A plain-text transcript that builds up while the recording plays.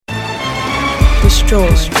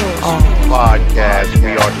Destroy all. Podcast.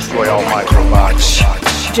 We are Destroy All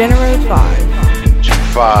Microbots. General 5.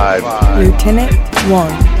 G5. Lieutenant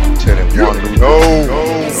 1. Lieutenant 1.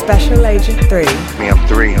 No. Special Agent 3. Me, I'm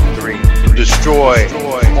 3. Destroy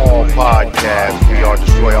All Podcast. We are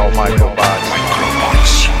Destroy All Microbots.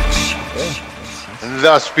 And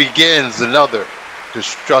thus begins another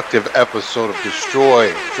destructive episode of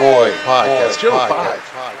Destroy All Podcast.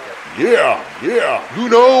 Yeah. You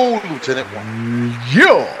know, Lieutenant 1.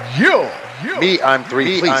 Yeah. Me, I'm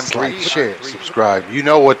 3. Please like, share, subscribe. You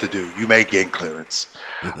know what to do. You may gain clearance.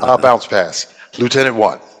 Bounce pass. Lieutenant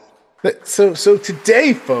 1. So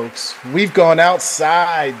today, folks, we've gone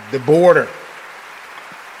outside the border.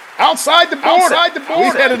 Outside the border.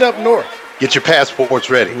 We've headed up north. Get your passports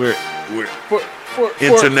ready. We're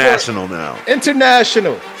international now.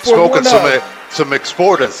 International. Spoken some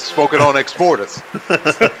exporters. Spoken on exporters.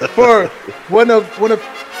 For one of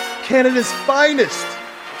Canada's finest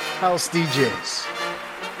house DJs.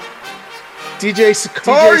 DJ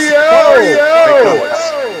SICARIO.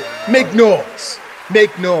 Make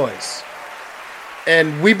noise.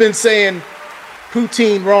 And we've been saying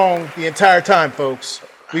poutine wrong the entire time, folks.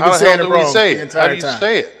 We've been saying it wrong the entire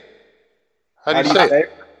time. How do you say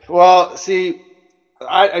it? Well, see,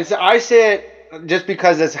 I say it just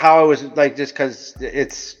because that's how it was, like, just because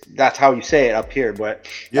that's how you say it up here. But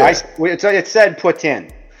yeah. It said put in,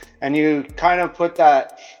 and you kind of put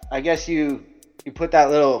that. I guess you put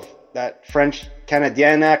that French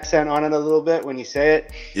Canadian accent on it a little bit when you say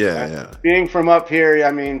it. Yeah. Being from up here,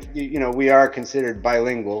 I mean, we are considered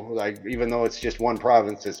bilingual. Like, even though it's just one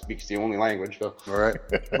province that speaks the only language. So. All right.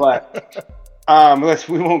 But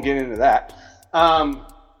we won't get into that.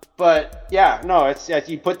 But yeah, no, it's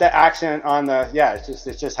you put the accent on the it's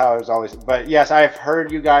just how it was always. But yes, I've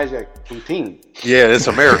heard you guys like poutine. Yeah, it's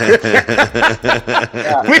American.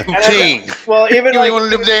 Poutine. Well, even you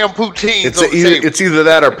want to live damn poutine. It's either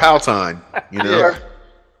that or Paltine, Yeah.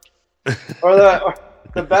 Or the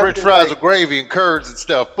best French fries with gravy and curds and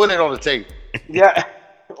stuff. Put it on the table. Yeah.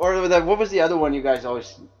 Or what was the other one you guys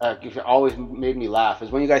always made me laugh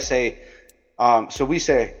is when you guys say. So we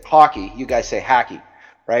say hockey, you guys say hacky,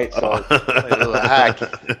 right? So hacky.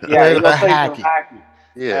 Yeah, you guys play some hacky.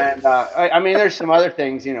 Yeah. And I mean, there's some other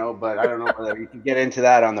things, but I don't know whether you can get into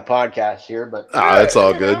that on the podcast here. But it's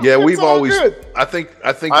all good. Yeah, we've always. Good. I think.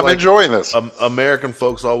 I'm enjoying this. American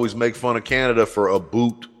folks always make fun of Canada for a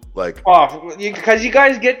boot. Like, because you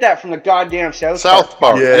guys get that from the goddamn South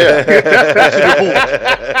Park. Yeah.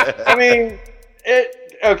 I mean,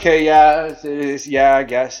 okay, yeah, it is. Yeah, I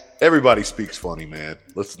guess. Everybody speaks funny, man.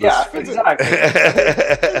 Exactly.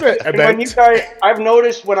 And when you guys, I've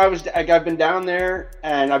noticed when I've been down there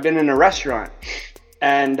and I've been in a restaurant,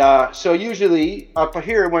 and so usually up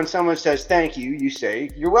here when someone says thank you, you say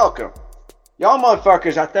you're welcome. Y'all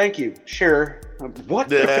motherfuckers, I thank you. Sure.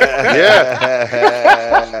 What? Yeah.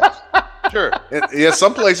 Sure. Yeah.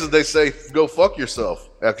 Some places they say go fuck yourself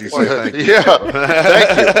after you say thank you. Yeah.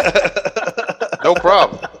 Thank you. No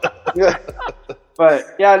problem. Yeah.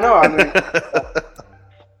 But yeah, no, I mean,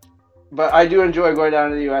 but I do enjoy going down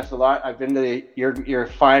to the U.S. a lot. I've been to your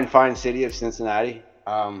fine city of Cincinnati.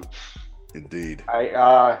 Indeed.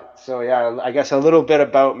 So yeah, I guess a little bit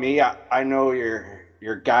about me. I know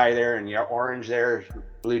your guy there and your orange there,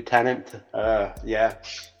 Lieutenant.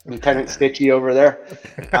 Lieutenant Stitchy over there.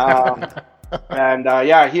 And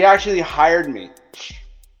he actually hired me.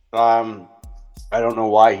 I don't know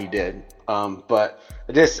why he did. But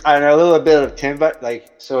just a little bit of Timba,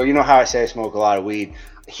 like, so you know how I say I smoke a lot of weed.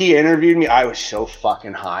 He interviewed me. I was so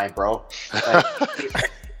fucking high, bro. Like,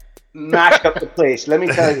 mashed up the place. Let me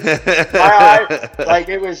tell you,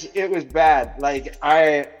 it was bad. Like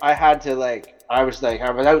I had to I was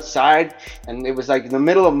outside, and it was like in the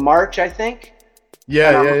middle of March, I think.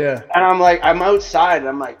 Yeah. And I'm outside, and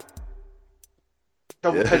I'm like,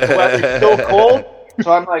 it's so cold.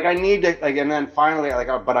 So I'm like, I need to, and then finally,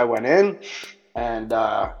 but I went in, and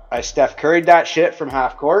I Steph Curry'd that shit from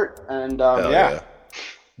half court, and Yeah.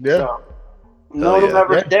 So, it'll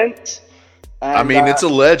never dent. And, I mean, it's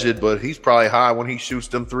alleged, but he's probably high when he shoots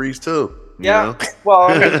them threes too. Yeah. Well,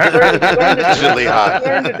 I mean, Allegedly high.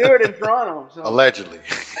 learned to do it in Toronto. So. Allegedly.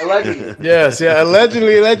 Yes, yeah.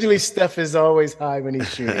 Allegedly, Steph is always high when he's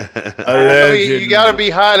shooting. I mean, you got to be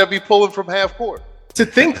high to be pulling from half court. To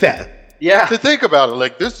think that. Yeah. To think about it,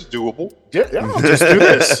 like, this is doable. Yeah, I'll just do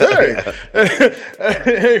this.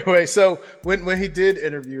 Anyway, so when he did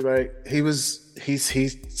interview, he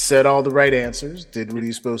said all the right answers, did what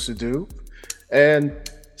he's supposed to do,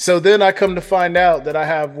 and so then I come to find out that I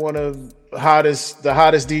have one of the hottest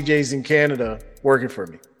DJs in Canada working for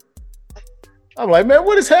me. I'm like, man,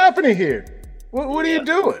 what is happening here? what are you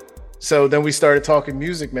doing? So then we started talking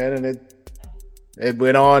music, man, and it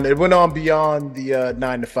went on beyond the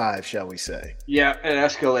 9 to 5, shall we say? Yeah, it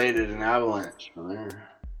escalated an avalanche from there.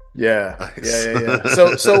 Yeah, Nice.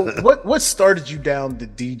 yeah. So what started you down the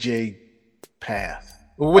DJ path?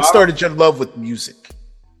 What started your love with music?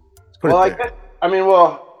 Let's put it there.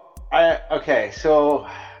 So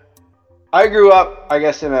I grew up, I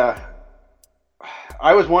guess,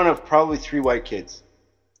 I was one of probably 3 white kids.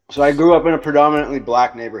 So I grew up in a predominantly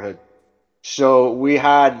black neighborhood. So we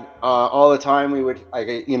had all the time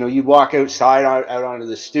you'd walk outside out onto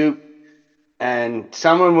the stoop, and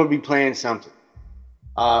someone would be playing something.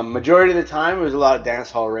 Majority of the time, it was a lot of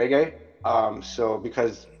dance hall reggae. So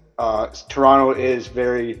because Toronto is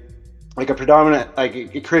very like a predominant a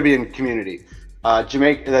Caribbean community.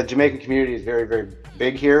 The Jamaican community is very, very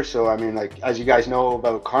big here. So I mean, like, as you guys know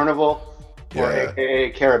about Carnival, or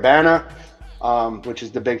aka Caravana, which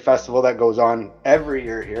is the big festival that goes on every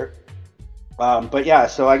year here. But yeah,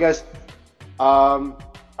 so I guess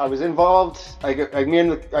I was involved. Me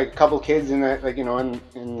and a couple kids in the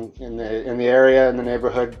in the area, in the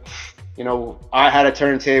neighborhood. You know, I had a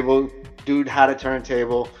turntable. Dude had a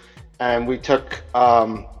turntable, and we found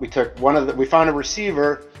a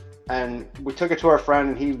receiver, and we took it to our friend,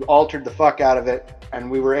 and he altered the fuck out of it,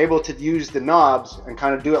 and we were able to use the knobs and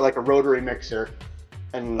kind of do it like a rotary mixer.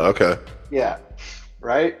 And Okay. yeah,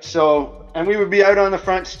 right. So, and we would be out on the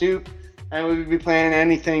front stoop, and we would be playing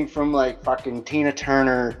anything from like fucking Tina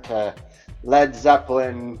Turner to Led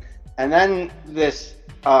Zeppelin, and then this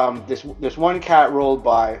one cat rolled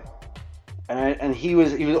by, and he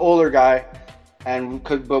was an older guy,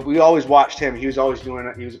 but we always watched him. He was always doing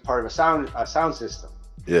it. He was a part of a sound system.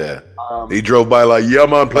 Yeah. He drove by like, yeah,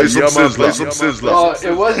 man, play some Sizzler. Well,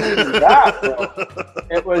 it wasn't even that, bro.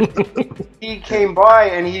 It was, he came by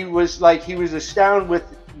and he was astounded with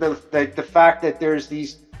the fact that there's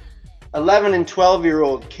these 11 and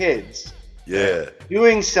 12-year-old kids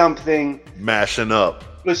doing something, mashing up.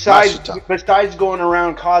 Besides going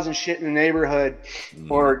around causing shit in the neighborhood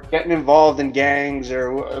or getting involved in gangs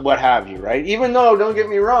or what have you, right? Even though, don't get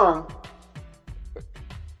me wrong,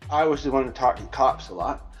 I was the one who talked to the cops a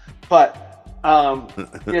lot, but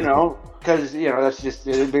because that's just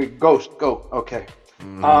a big ghost. Go, okay.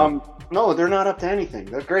 No, they're not up to anything.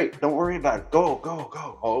 They're great. Don't worry about it. Go.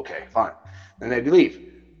 Oh, okay, fine. And they'd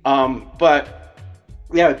leave. But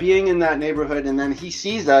yeah, being in that neighborhood, and then he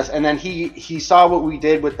sees us, and then he saw what we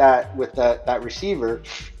did with that receiver,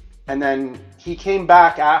 and then he came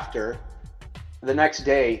back after the next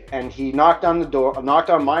day, and he knocked on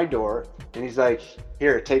my door, and he's like,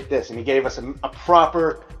 "Here, take this," and he gave us a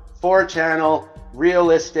proper 4-channel,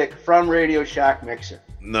 realistic from Radio Shack mixer.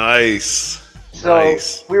 Nice. So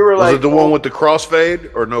we were like, was it the one with the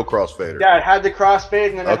crossfade or no crossfader? Yeah, it had the crossfade,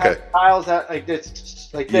 and then it had tiles that like this,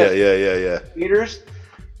 Yeah. meters.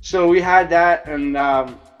 So we had that, and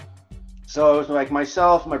so it was like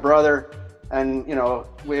myself, my brother, and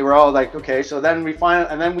we were all like, okay. So then we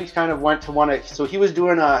kind of went to so he was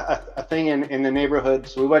doing a thing in the neighborhood.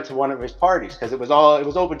 So we went to one of his parties because it was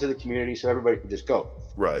open to the community, so everybody could just go.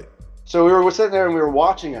 Right. So we were sitting there and we were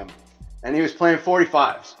watching him, and he was playing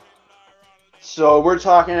 45s. So we're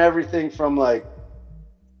talking everything from like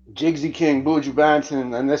Jigsy King, Buju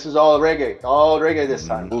Banton, and this is all reggae this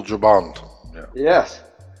time. Buju Banton. Yeah. Yes.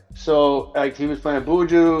 So like he was playing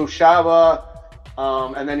Buju, Shaba,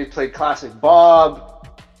 and then he played classic Bob.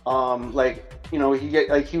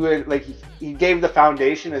 He gave the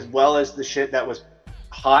foundation as well as the shit that was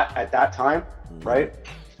hot at that time, right?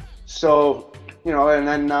 So and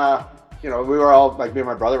then we were all like, me and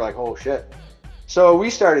my brother were like, oh shit. So we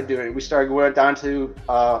started doing it. We went down to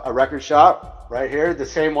a record shop right here, the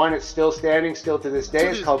same one. It's still standing, still to this day.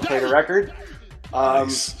 It's called Play the Record.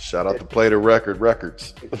 Nice. Shout out to Play the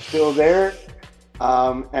Records. It's still there,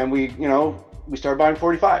 and we started buying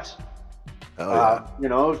 45s. Oh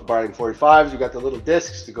yeah. Buying 45s. We got the little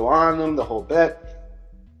discs to go on them, the whole bit,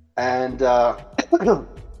 and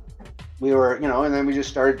we were, and then we just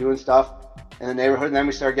started doing stuff in the neighborhood, and then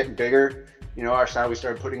we started getting bigger. Our sound, we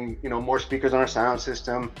started putting, more speakers on our sound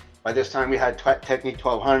system. By this time we had Technique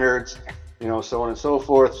 1200s, so on and so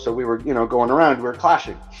forth. So we were, going around, we were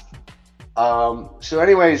clashing. So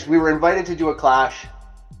anyways, we were invited to do a clash,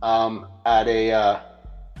 where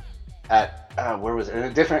was it? In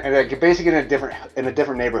a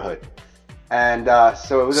different neighborhood. And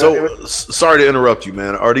so it was. Sorry to interrupt you,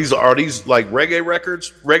 man. Are these like reggae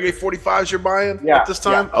records, reggae 45s you're buying at this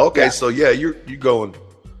time? Yeah, okay, so you're going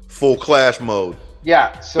full clash mode.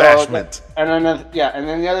 Yeah. So bashment. And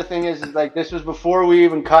then the other thing is like this was before we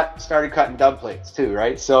even started cutting dub plates too,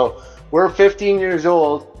 right? So we're 15 years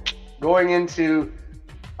old, going into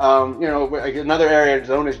like another area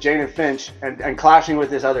known as Jane and Finch, and clashing with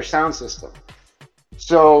this other sound system.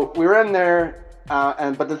 So we were in there,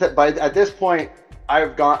 but at this point,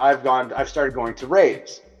 I've started going to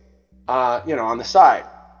raves, on the side,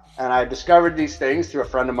 and I discovered these things through a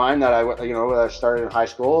friend of mine that I started in high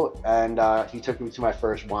school, and he took me to my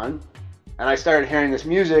first one, and I started hearing this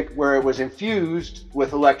music where it was infused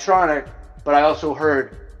with electronic, but I also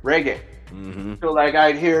heard reggae. Mm-hmm. So like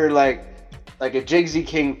I'd hear like a Jigsy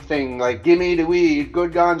King thing, like "Give me the weed,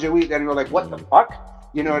 good ganja weed," and you're like, "What the fuck?"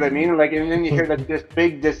 You know what I mean? Like, and then you hear like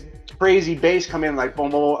this crazy bass come in, like boom,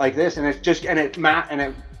 boom, like this, and it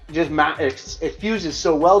fuses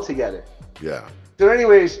so well together. Yeah. So,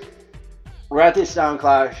 anyways, we're at this sound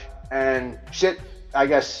clash, and shit, I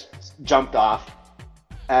guess, jumped off,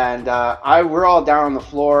 and we're all down on the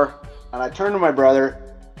floor, and I turn to my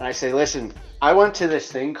brother, and I say, "Listen, I went to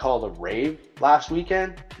this thing called a rave last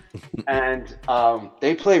weekend, and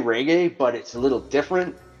they play reggae, but it's a little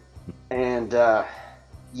different. And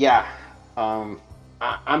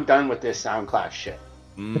I'm done with this sound clash shit."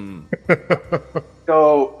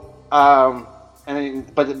 So,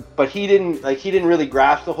 but he didn't really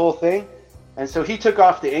grasp the whole thing, and so he took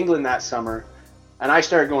off to England that summer, and I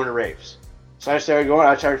started going to raves. So I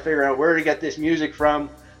started figuring out where to get this music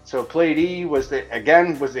from. So Play D was the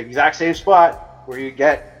exact same spot where you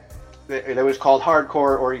get it was called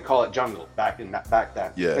hardcore, or you call it jungle back then.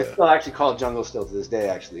 Yeah. It's still actually called jungle still to this day,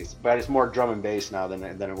 actually, but it's more drum and bass now than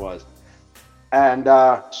it was. And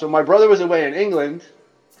so my brother was away in England,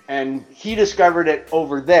 and he discovered it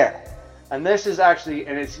over there. And this is actually,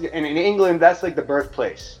 and in England, that's like the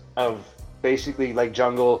birthplace of basically like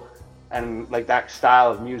jungle and like that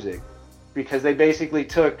style of music, because they basically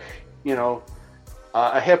took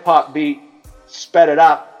a hip hop beat, sped it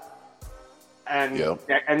up, and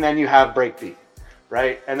then you have breakbeat,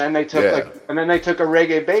 right? And then they took a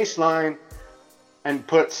reggae bass line and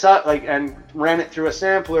and ran it through a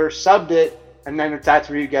sampler, subbed it, and then that's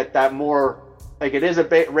where you get that more like it is a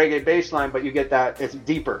reggae bass line, but you get that it's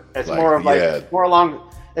deeper. It's more along.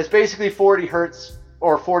 It's basically 40 hertz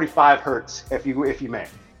or 45 hertz if you may.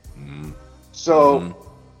 Mm-hmm. So,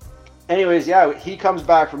 anyways, he comes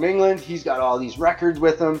back from England. He's got all these records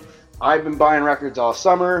with him. I've been buying records all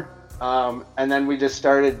summer. And then we just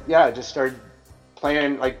started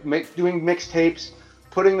playing, doing mixtapes,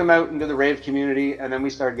 putting them out into the rave community, and then we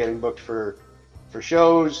started getting booked for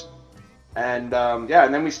shows, and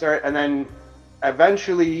then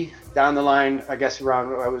eventually down the line, I guess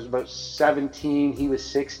around I was about 17, he was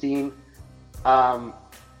 16.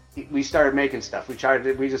 We started making stuff. We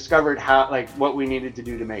discovered what we needed to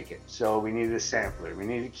do to make it. So we needed a sampler, we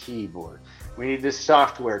needed a keyboard, we needed this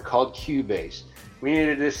software called Cubase. We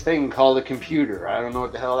needed this thing called a computer. I don't know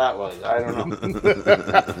what the hell that was. I don't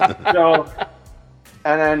know.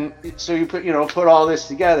 So you put all this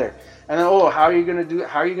together, and then how are you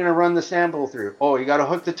gonna run the sample through? Oh, you got to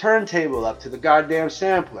hook the turntable up to the goddamn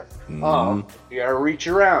sampler. Mm-hmm. Oh, you got to reach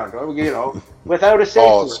around. Without a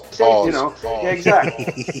safety. Yeah, exactly.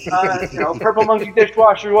 Purple Monkey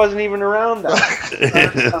dishwasher wasn't even around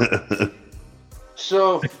that.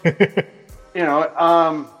 So,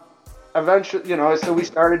 eventually, so we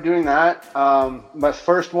started doing that.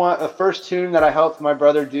 The first tune that I helped my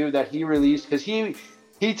brother do that he released, because he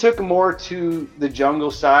took more to the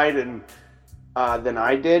jungle side and than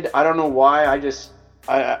I did. I don't know why.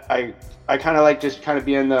 I kind of like just kind of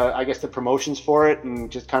being the promotions for it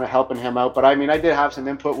and just kind of helping him out. But I mean, I did have some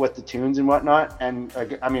input with the tunes and whatnot, and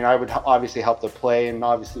I would obviously help the play and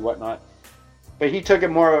obviously whatnot. But he took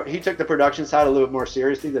the production side a little bit more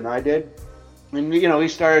seriously than I did. And he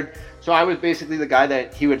started. So I was basically the guy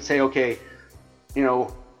that he would say, okay,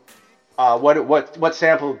 what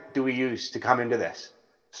sample do we use to come into this?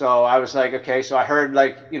 So I was like, okay. So I heard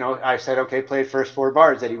I said, okay, play the first 4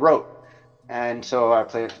 bars that he wrote, and so I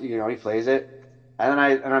played. He plays it, and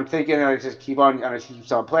I'm thinking, I just keep on, and I keep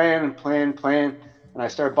on playing and playing, and I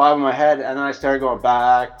start bobbing my head, and then I started going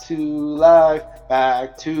back to life,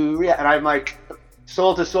 back to reality, and I'm like,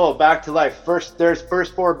 soul to soul, back to life. There's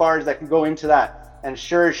first 4 bars that can go into that. And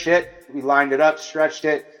sure as shit, we lined it up, stretched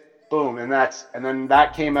it, boom, and then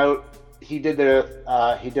that came out. He did a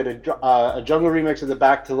jungle remix of the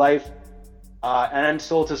Back to Life, and then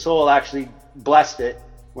Soul to Soul actually blessed it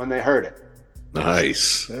when they heard it.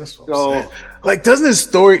 Nice. That's what I'm saying.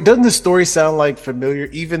 Doesn't this story sound like familiar,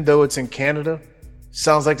 even though it's in Canada?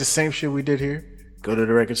 Sounds like the same shit we did here. Go to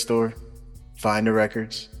the record store, find the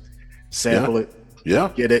records, sample it,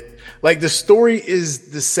 get it. Like the story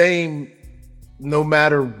is the same. No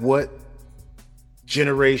matter what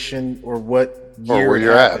generation or what year or where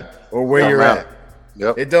you're at. Or where you're at.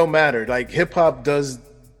 Yep. It don't matter. Like hip hop does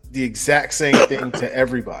the exact same thing to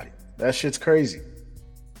everybody. That shit's crazy.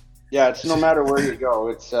 Yeah, it's no matter where you go,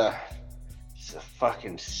 it's the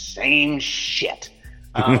fucking same shit.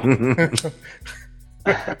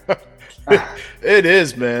 It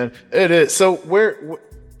is, man. It is. So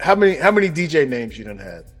how many DJ names you done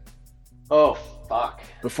had? Oh fuck.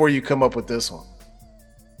 Before you come up with this one.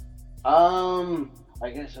 I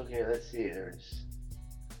guess okay, let's see. There's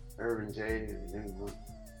Urban J.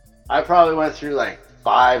 I probably went through like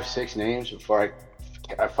 5-6 names before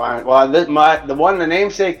I find the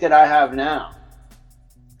namesake that I have now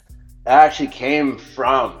actually came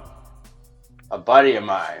from a buddy of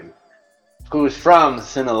mine who's from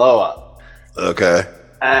Sinaloa. Okay.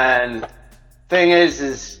 And thing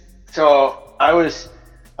is so I was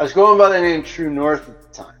going by the name True North at the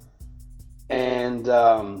time, and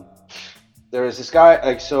there was this guy.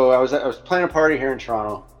 Like, so I was playing a party here in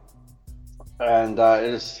Toronto, and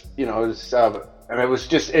it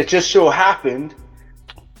just so happened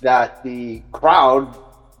that the crowd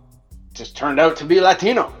just turned out to be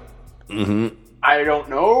Latino. Mm-hmm. I don't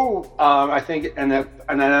know. I think, and then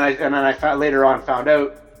I later on found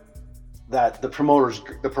out that the promoter's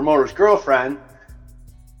girlfriend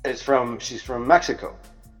she's from Mexico.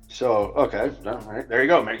 So okay, all right, there you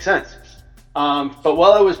go, makes sense. But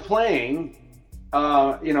while I was playing,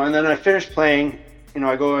 and then I finished playing,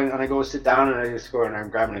 I go sit down and I just go and I'm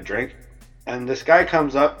grabbing a drink, and this guy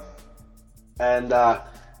comes up, and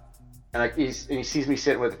he sees me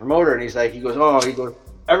sitting with the promoter, and he goes,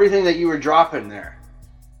 everything that you were dropping there.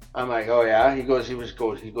 I'm like, oh yeah. He goes, it was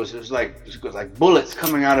like bullets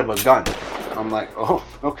coming out of a gun. I'm like, oh,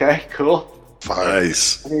 okay, cool.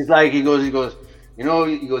 Nice. And he goes, you know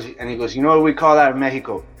what we call that in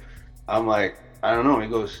Mexico? I'm like, I don't know. He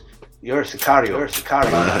goes, you're a sicario.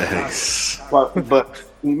 Nice. But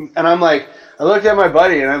and I'm like, I looked at my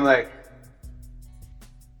buddy and I'm like,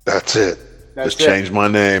 that's it. Just changed my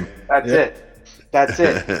name. That's it.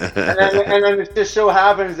 And then it just so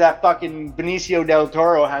happens that fucking Benicio del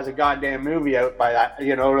Toro has a goddamn movie out by that.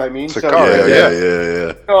 You know what I mean? SICARIO,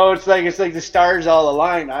 yeah. So it's like the stars all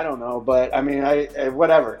aligned. I don't know, but I mean,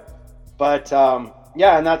 whatever. But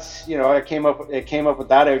and that's it came up with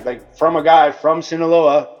that like from a guy from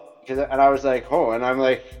Sinaloa, and I was like, oh, and I'm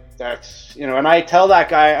like, that's and I tell that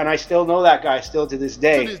guy, and I still know that guy still to this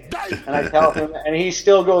day, and I tell him, and he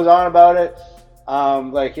still goes on about it,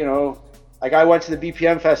 like I went to the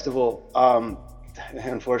BPM festival,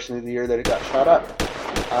 unfortunately the year that it got shot up.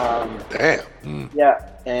 Damn. Yeah,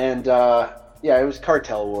 and it was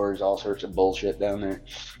cartel wars, all sorts of bullshit down there.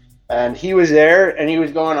 And he was there, and he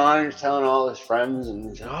was going on and telling all his friends, and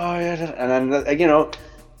he said, "Oh yeah," and then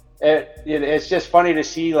it's just funny to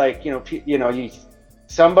see, like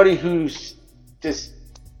somebody who's just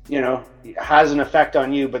has an effect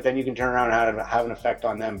on you, but then you can turn around and have an effect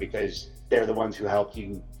on them because they're the ones who helped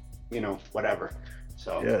you, whatever.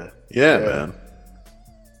 So yeah, man.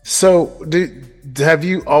 So have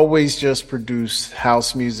you always just produced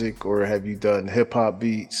house music, or have you done hip hop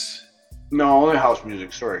beats? No, only house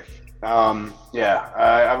music. Sorry.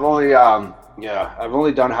 I've only done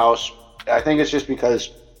house. I think it's just because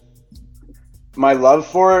my love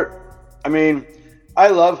for it. I mean, I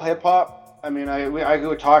love hip hop. I mean, I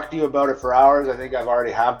could talk to you about it for hours. I think I've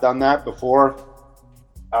already have done that before.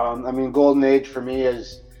 I mean, golden age for me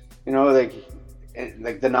is, like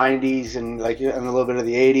the 90s and and a little bit of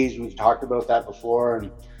the 80s. We've talked about that before,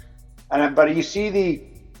 but you see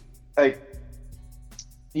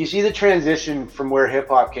the transition from where hip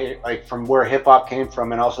hop came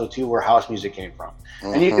from, and also to where house music came from.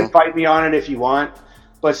 Mm-hmm. And you can fight me on it if you want,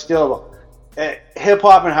 but still, hip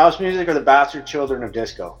hop and house music are the bastard children of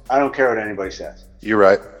disco. I don't care what anybody says. You're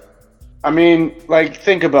right. I mean,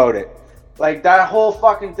 think about it. Like that whole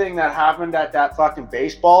fucking thing that happened at that fucking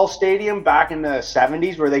baseball stadium back in the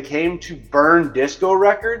 70s, where they came to burn disco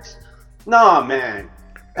records. Nah, man.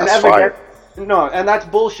 That's fire. No, and that's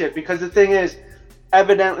bullshit, because the thing is,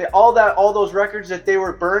 evidently all those records that they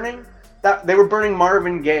were burning, that they were burning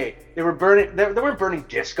Marvin Gaye, they weren't burning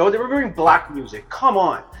disco, they were burning black music. Come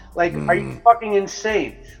on, are you fucking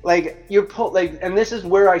insane? And this is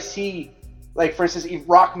where I see, for instance,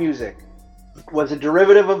 rock music was a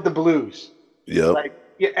derivative of the blues. Yep.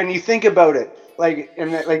 And you think about it, you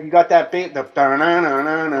got that beat, the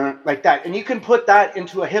like that, and you can put that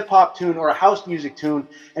into a hip hop tune or a house music tune,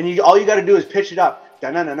 and all you got to do is pitch it up.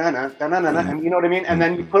 And you know what I mean? And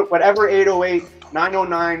then you put whatever 808,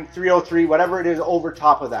 909, 303, whatever it is over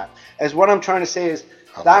top of that. As what I'm trying to say is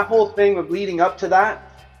that whole thing of leading up to that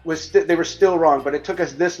they were still wrong, but it took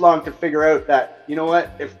us this long to figure out that, you know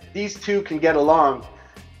what, if these two can get along,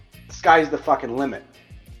 the sky's the fucking limit.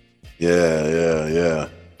 Yeah.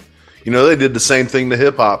 You know, they did the same thing to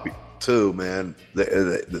hip hop too, man. They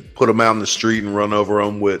put them out in the street and run over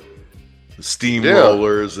them with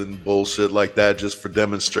steamrollers and bullshit like that, just for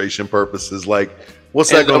demonstration purposes. Like, what's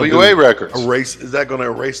that going to do? Records. Is that going to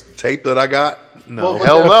erase the tape that I got? No, well,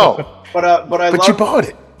 hell no. But you bought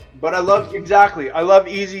it. But I love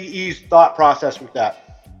Eazy-E's thought process with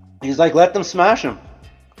that. He's like, let them smash him.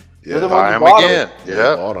 Yeah, buy him again.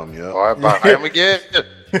 Yeah, bought him. Yeah, buy him again.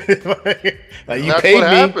 You paid me.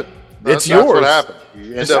 Happened. It's That's yours. what happened.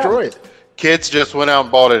 You destroy it. Kids just went out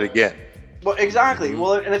and bought it again. Well, exactly.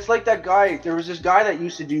 Well, and it's like that guy. There was this guy that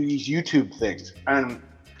used to do these YouTube things, and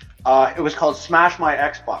it was called Smash My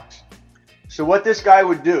Xbox. So what this guy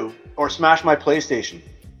would do, or Smash My PlayStation,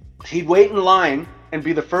 he'd wait in line and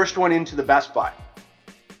be the first one into the Best Buy.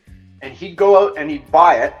 And he'd go out and he'd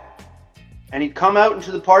buy it, and he'd come out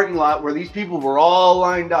into the parking lot where these people were all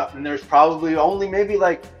lined up, and there's probably only maybe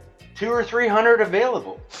like 200 or 300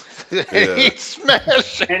 available. He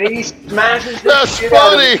smashed it. And he smashes. That's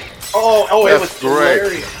funny. Oh, that's it was great.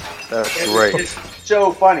 Hilarious. That's great. It's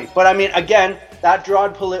so funny. But I mean, again, that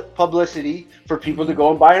drawed publicity for people to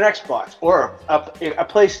go and buy an Xbox or a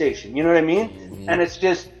PlayStation. You know what I mean? Mm-hmm. And it's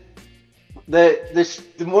just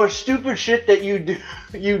the more stupid shit that you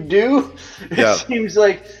do. It seems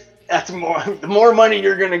like the more money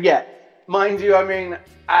you're gonna get. Mind you, I mean,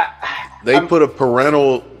 they put a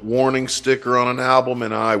parental warning sticker on an album,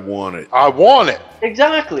 and I want it. I want it.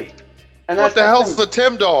 Exactly. And what the hell's the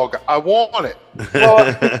Tim Dog? I want it.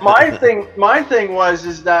 Well, my thing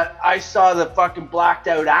was that I saw the fucking blacked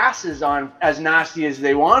out asses on As Nasty As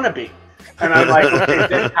They Want to Be, and I'm like, okay,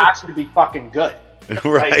 this has to be fucking good,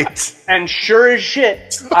 right? Like, and sure as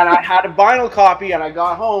shit, and I had a vinyl copy, and I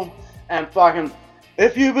got home and fucking.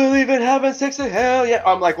 If you believe in heaven, 6 to hell, yeah.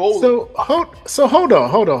 I'm like, oh. So hold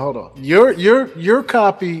on. Your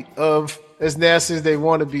copy of As Nasty As They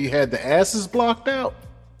Want to Be had the asses blocked out.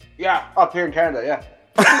 Yeah, up here in Canada, yeah.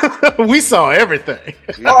 We saw everything.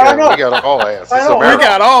 We got all ass. I know, we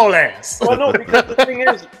got all ass. Well, no, because the thing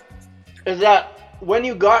is that when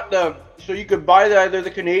you got so you could buy either the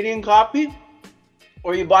Canadian copy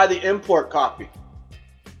or you buy the import copy.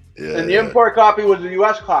 Yeah. And the import copy was the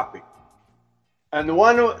U.S. copy. And the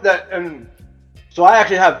one so I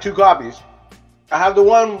actually have two copies. I have the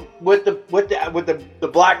one with the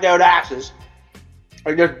blacked out asses,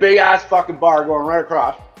 like this big ass fucking bar going right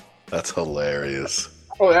across. That's hilarious.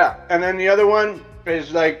 Oh yeah, and then the other one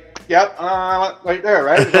is like, yep, right there,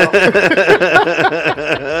 right?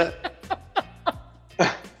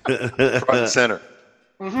 Front and center.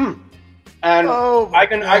 Mm-hmm. And I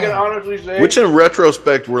can honestly say, which in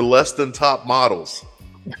retrospect were less than top models.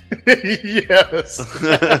 Yes.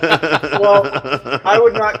 Well, I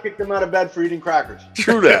would not kick them out of bed for eating crackers.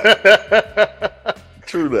 True that.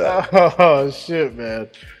 Oh shit, man.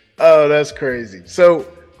 Oh, that's crazy. So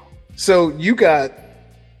you got.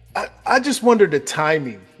 I just wondered the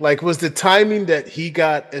timing. Like, was the timing that he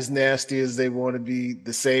got As Nasty As They Want to Be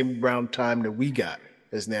the same round time that we got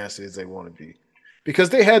As Nasty As They Want to Be?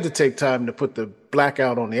 Because they had to take time to put the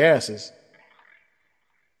blackout on the asses.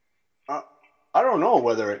 I don't know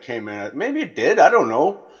whether it came in. Maybe it did. I don't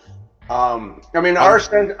know.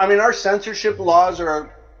 Our censorship laws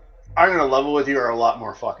are. I'm gonna level with you, are a lot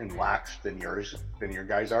more fucking lax than your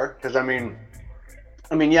guys are. Because I mean,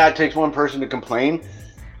 yeah, it takes one person to complain,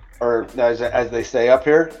 or as they say up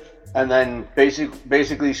here, and then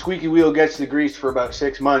basically squeaky wheel gets the grease for about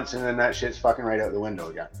 6 months, and then that shit's fucking right out the window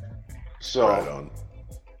again. So, right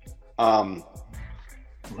on.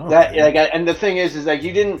 And the thing is like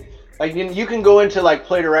you didn't. Like, you can go into, like,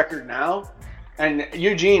 Play the Record now, and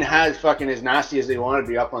Eugene has fucking As Nasty As They Want to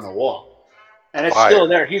Be up on the wall. And it's still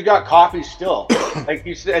there. He's got copies still. Like,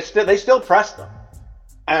 they still press them.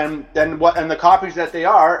 And then and the copies that they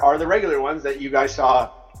are the regular ones that you guys saw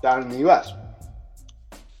down in the U.S.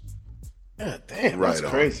 Yeah, damn, that's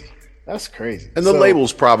crazy. That's crazy. And the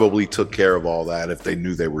labels probably took care of all that if they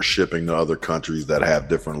knew they were shipping to other countries that have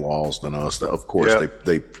different laws than us. Of course,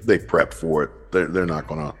 they prepped for it. They're not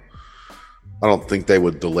going to. I don't think they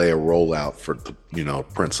would delay a rollout for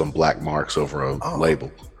print some black marks over a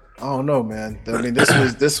label. I don't know, man. I mean, this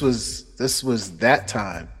was that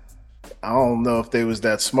time. I don't know if they was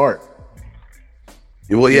that smart.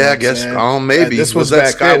 Well, yeah, I guess. Maybe this was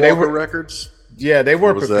that back then. Skywalker Records. Yeah, they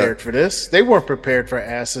weren't prepared for this. They weren't prepared for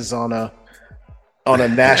asses on a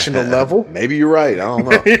national level. Maybe you're right. I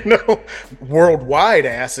don't know. Worldwide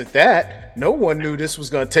ass at that. No one knew this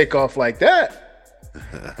was going to take off like that.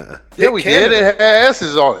 Yeah, we did. It had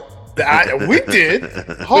asses on it. We did.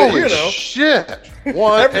 Holy shit.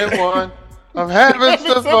 One and one. I'm having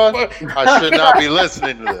some fun. I should not be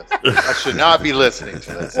listening to this. I should not be listening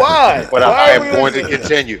to this. Why? But Why I are we am going to listening?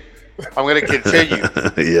 continue. I'm going to continue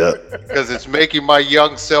Yeah. because it's making my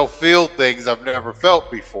young self feel things I've never felt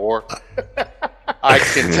before. I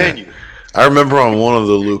continue. I remember on one of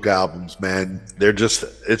the Luke albums, man,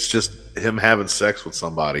 it's just him having sex with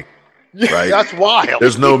somebody. Right? That's wild.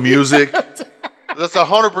 There's no music. That's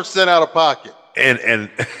 100% out of pocket. And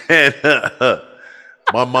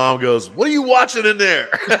my mom goes, "What are you watching in there?"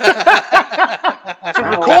 It's a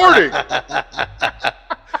recording.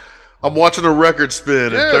 I'm watching a record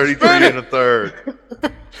spin Yeah, in 33 spin it. and a third.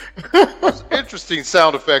 Most interesting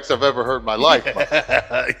sound effects I've ever heard in my life.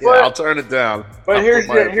 I'll turn it down. But I'll here's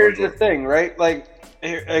put my the headphones thing, right? Like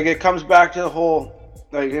it comes back to the whole.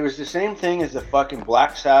 Like it was the same thing as the fucking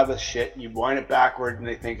Black Sabbath shit. You wind it backward and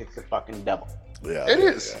they think it's the fucking devil. on. Yeah, It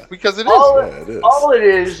is because it is. All, it is. all it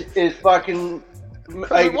is fucking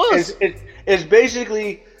like it was. it's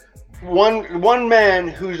basically one man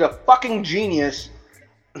who's a fucking genius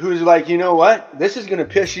who's like, you know what, this is gonna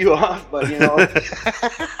piss you off, but you know,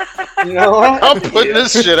 you know what? I'm putting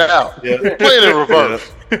this shit out. Yeah. Play it in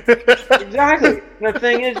reverse. Exactly. And the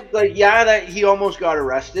thing is, like, yeah, that he almost got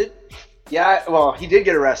arrested. Yeah, well, he did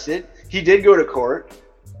get arrested. He did go to court.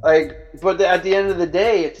 Like, but at the end of the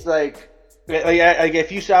day, it's like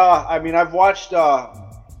if you saw, I mean, I've watched. I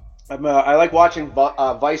like watching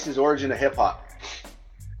Vice's Origin of Hip Hop.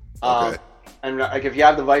 Okay. And like, if you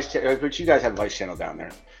have the Vice, which you guys have Vice channel down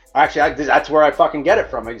there. Actually, that's where I fucking get it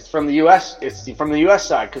from. It's from the U.S. It's from the U.S.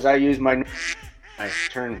 side because I use my. I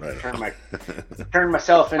turn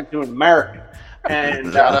myself into an American.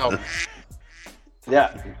 And Shout out.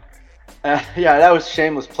 yeah. Yeah, that was a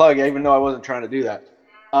shameless plug, even though I wasn't trying to do that.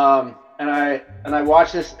 And I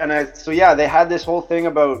watched this, so yeah, they had this whole thing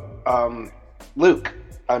about Luke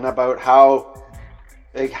and about how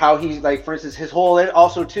he's like, for instance, his whole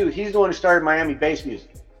also too. He's the one who started Miami bass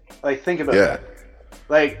music. Like, think about that.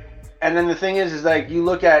 Like, and then the thing is like you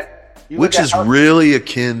look at Which is really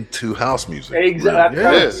akin to house music. Exactly.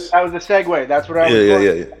 Really. That was the segue. That's what I was.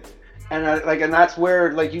 Yeah. And and that's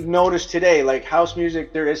where, like, you've noticed today, like, house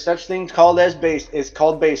music, there is such things called as bass. It's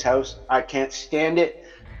called bass house. I can't stand it,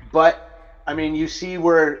 but I mean, you see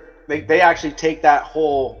where they actually take that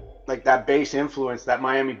whole, like, that bass influence, that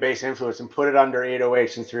Miami bass influence, and put it under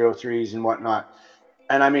 808s and 303s and whatnot.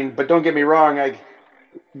 And I mean, but don't get me wrong, like,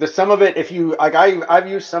 some of it, if you like, I've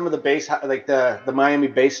used some of the bass, like the Miami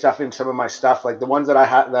bass stuff in some of my stuff, like the ones that I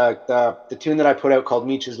had, the tune that I put out called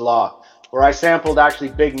Meech's Law, where I sampled actually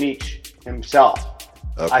Big Meech himself.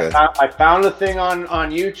 Okay. I found the thing on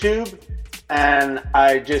YouTube, and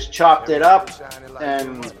I just chopped it up,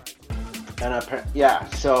 and yeah.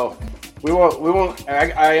 So we won't.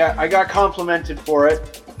 I got complimented for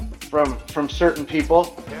it from certain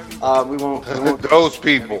people. We won't. Those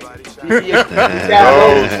people.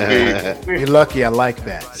 Yeah, You're lucky I like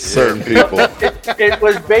that. Certain people. it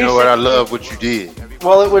was basically. You know what? I love what you did.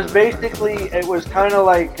 Well, it was basically. It was kind of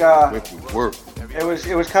like. Make it work. It was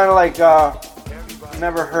kind of like.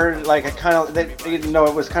 Never heard like a kind of. It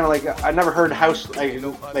was kind of like I never heard house like you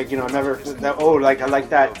know never that, like I like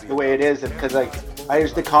that the way it is because like I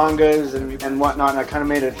used the congas and whatnot, and I kind of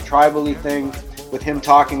made it a tribally thing with him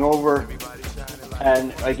talking over.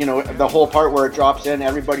 And like, you know, the whole part where it drops in,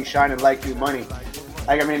 everybody shining like you money.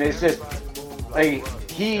 Like, I mean, it's just like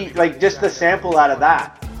just the sample out of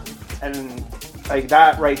that, and like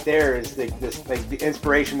that right there is the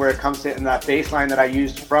inspiration where it comes to, and that bass line that I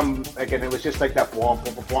used from, like, and it was just like that womp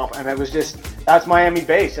womp womp, and it was just that's Miami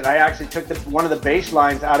bass, and I actually took one of the bass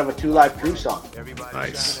lines out of a 2 Live Crew song.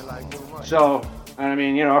 Nice. So, I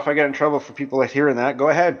mean, you know, if I get in trouble for people like hearing that, go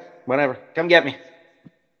ahead, whatever, come get me.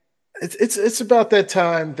 It's about that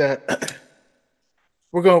time that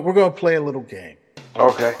we're gonna play a little game.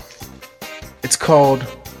 Okay. It's called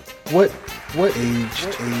What Age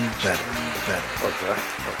Better. Okay.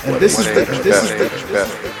 And this is the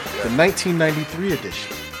 1993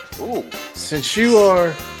 edition. Ooh. Since you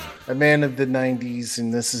are a man of the 90s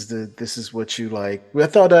and this is what you like, I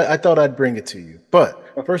thought I'd bring it to you. But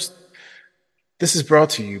first, this is brought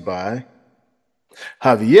to you by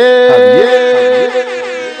Javier.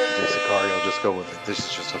 SICARIO, just go with it. This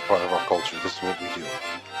is just a part of our culture. This is what we do.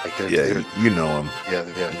 Like You know him. Yeah.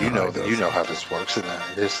 You know that. You know how this works, and that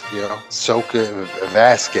this, you know, soak it,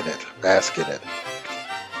 bask in it.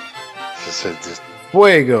 Just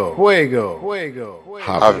Fuego.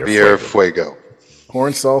 Javier Fuego.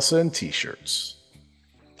 Corn salsa and t-shirts.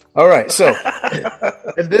 All right, so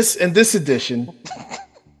in this edition,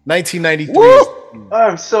 1993.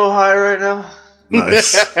 I'm so high right now.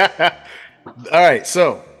 Nice. All right,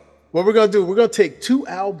 so what we're gonna do, we're gonna take 2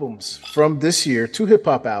 albums from this year, 2 hip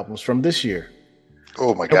hop albums from this year.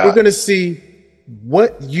 Oh my And God. we're gonna see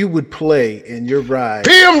what you would play in your ride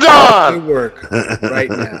PM John! to work right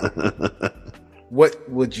now. What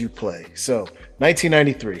would you play? So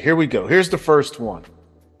 1993. Here we go. Here's the first one.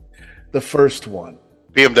 The first one.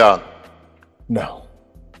 PM John. No.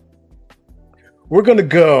 We're gonna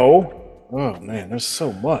go. Oh man, there's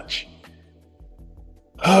so much.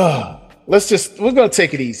 We're gonna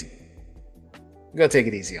take it easy. We're gonna take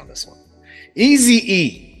it easy on this one.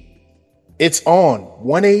 Eazy-E. It's on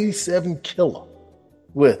 187 Killer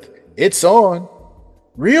with It's On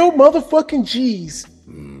Real Motherfucking G's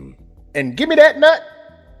and Give Me That Nut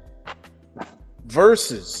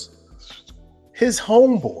versus his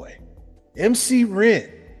homeboy MC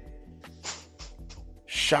Ren,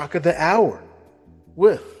 Shock of the Hour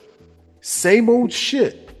with Same Old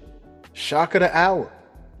Shit, Shock of the Hour.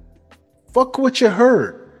 Fuck what you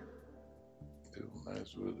heard.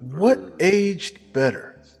 What aged better?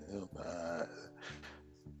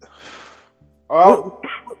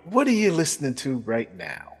 What are you listening to right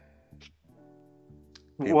now?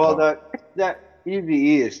 Well, that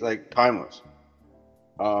Eazy-E is like timeless.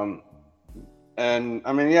 And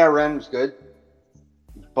I mean, yeah, Ren's good,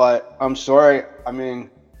 but I'm sorry. I mean,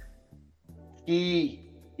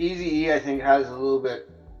 Eazy-E I think has a little bit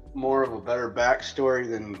more of a better backstory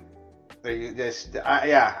than this.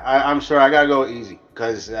 I'm sorry. I gotta go with Easy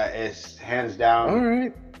because it's hands down. All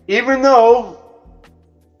right. Even though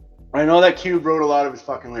I know that Cube wrote a lot of his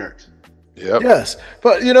fucking lyrics. Yep. Yes,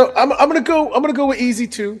 but you know, I'm gonna go with Easy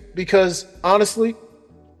too because honestly,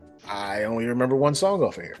 I only remember one song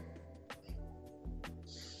off of here.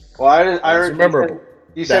 Well, I remember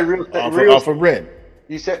you said off of Ren.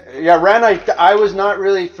 You said Ren. I was not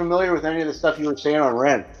really familiar with any of the stuff you were saying on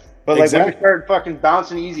Ren, but like when you started fucking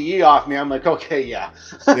bouncing Eazy-E off me, I'm like, okay, yeah.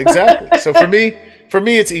 Exactly. So for me,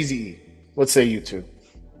 it's Eazy-E. What say you two?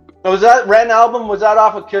 Was that Ren album? Was that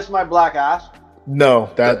off of Kiss My Black Ass? No,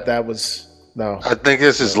 that was no. I think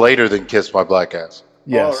this is later than Kiss My Black Ass.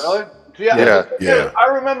 Yes. Oh, really? Yeah. I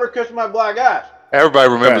remember Kiss My Black Ass. Everybody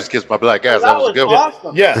remembers Kiss My Black Ass. Well, that was a good awesome.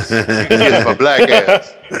 one. Yes. Kiss My Black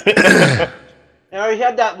Ass. You know, he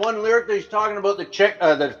had that one lyric that he's talking about the chick,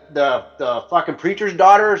 the fucking preacher's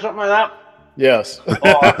daughter or something like that. Yes.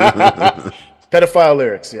 Pedophile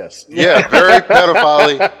lyrics, yes. Yeah, very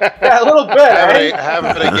pedophile. Yeah, a little bit.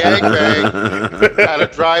 Having a gangbang at a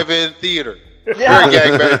drive-in theater. Yeah.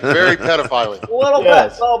 Very gangbang, very pedophile. A little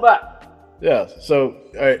Yes. bit. Yeah. So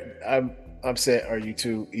all right, I'm saying, are you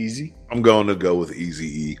too easy? I'm going to go with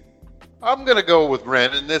Eazy-E. I'm going to go with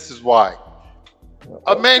Ren, and this is why.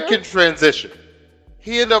 A man can transition.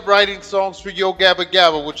 He ended up writing songs for Yo Gabba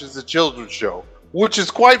Gabba, which is a children's show, which is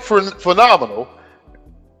quite phenomenal,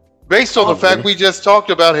 based on the fact we just talked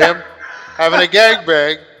about him having a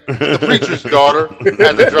gangbang with the preacher's daughter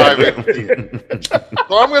at the drive-in theater.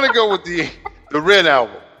 So I'm going to go with the Ren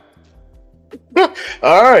album.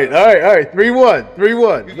 All right.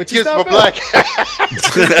 3-1. Which Kiss is My not bad.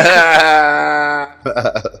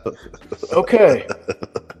 Black. Okay.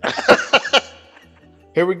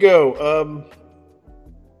 Here we go.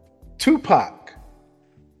 Tupac,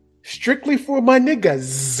 Strictly for My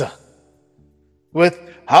Niggas, with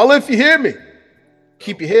Holla If You Hear Me,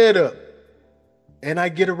 Keep Your Head Up, and I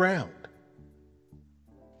Get Around,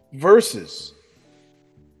 versus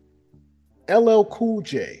LL Cool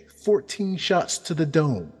J, 14 Shots to the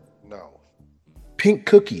Dome, No. Pink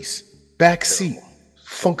Cookies, Backseat,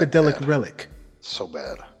 Funkadelic Relic. So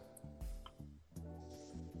bad.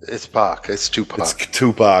 It's Pac. It's Tupac. It's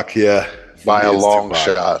Tupac, yeah. By a It's long Tupac.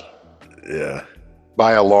 shot. Yeah.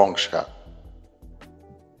 By a long shot.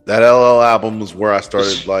 That LL album was where I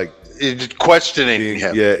started like Questioning being,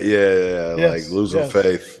 him. yeah, Yes, like losing yes.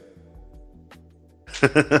 faith.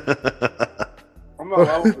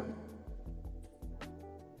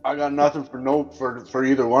 I got nothing for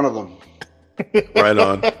either one of them. Right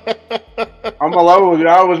on. I'm a level with you.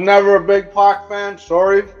 I was never a big Pac fan.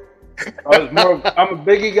 Sorry. I'm a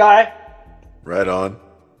Biggie guy. Right on.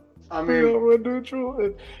 I mean,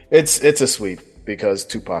 It's a sweep because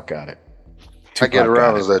Tupac got it. I Get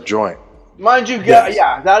Around is that joint. mind you, Yes.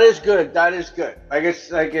 yeah, that is good. That is good.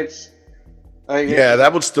 Yeah,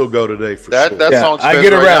 that would still go today for That sure. that song I spins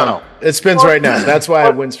Get right Around. now. It spins right now. That's why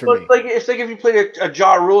it wins for me. It's like if you played a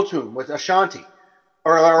Ja Rule tune with Ashanti,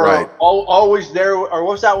 or Right. Always There, or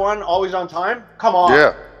what's that one? Always on Time. Come on.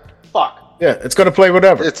 Yeah, Fuck. Yeah, it's gonna play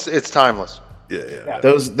whatever. it's timeless. Yeah.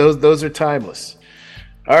 Those are timeless.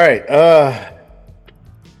 All right.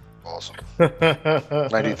 Awesome.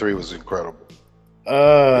 93 was incredible.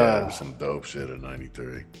 Yeah, there's some dope shit in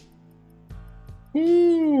 93.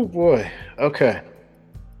 Ooh, boy. Okay.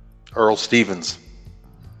 Earl Stevens.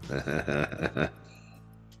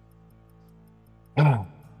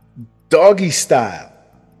 Doggy Style.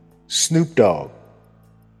 Snoop Dogg.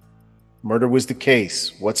 Murder Was the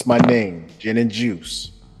Case. What's My Name? Gin and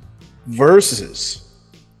Juice. Versus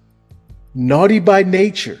Naughty by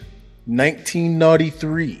Nature.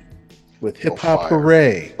 1993. With Hip Hop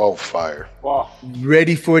Hooray. Oh, fire. Wow.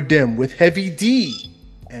 Ready for Them with Heavy D.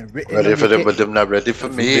 And Ready for them, but them not ready for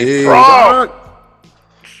me. Wrong.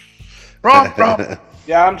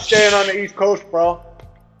 Yeah, I'm staying on the East Coast, bro.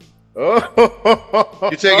 Oh.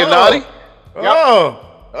 You taking Naughty? Oh.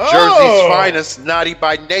 Jersey's finest, Naughty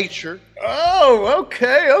by Nature. Oh,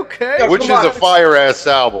 okay. Which is come on. a fire ass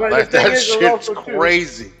album. But Like, the thing that is, shit's also, too,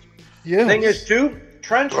 crazy. Yeah. Thing is, too,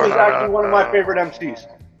 Trench was actually one of my favorite MCs.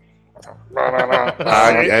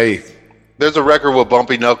 Hey, There's a record with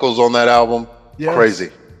Bumpy Knuckles on that album. Yes. Crazy.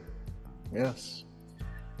 Yes.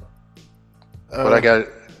 But I got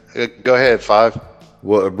go ahead, 5.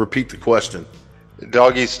 well, repeat the question.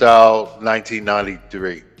 Doggy Style,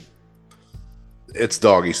 1993. It's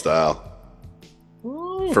Doggy Style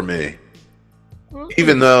for me.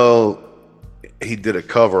 Even though he did a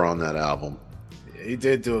cover on that album. He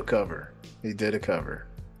did do a cover.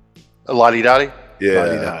 Lottie Dottie?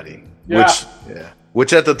 Yeah. Dottie. Yeah.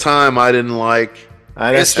 Which at the time I didn't like.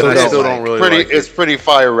 I still I don't still like. don't really Pretty, like it. it's pretty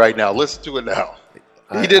fire right now. Listen to it now.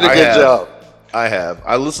 He did a I good have. job. I have.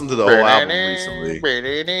 I listened to the whole album recently.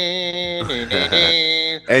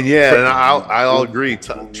 And yeah, and I'll agree.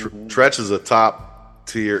 Tretch is a top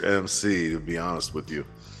tier MC, to be honest with you.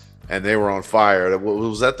 And they were on fire.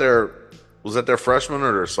 Was that their freshman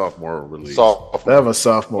or their sophomore release? That was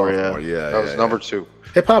sophomore, Yeah, That was number 2.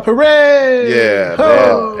 Hip Hop Hooray! Yeah,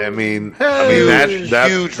 Ho! man. I mean, Huge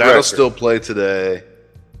that'll record. still play today.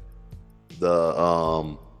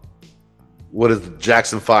 The what is the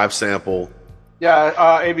Jackson 5 sample? Yeah,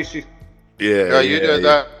 ABC. Yeah, You did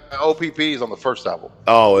that. OPP is on the first album.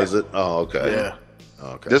 Oh, is it? Oh, okay. Yeah.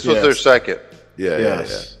 Okay. This was their second. Yeah.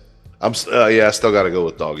 Yes. I'm. I still got to go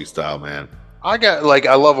with Doggy Style, man. I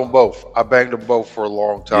love them both. I banged them both for a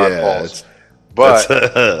long time. Yeah, Pause.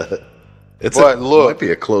 But look, might be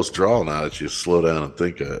a close draw now that you slow down and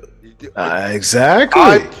think of it. Exactly.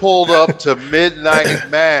 I pulled up to midnight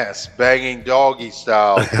mass banging Doggy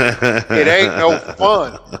Style. It ain't no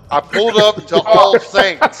fun. I pulled up to All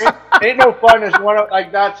Saints. Ain't No Fun is one of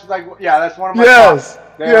that's one of my Yes. top.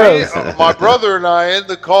 Yes. My brother and I in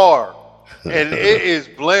the car, and it is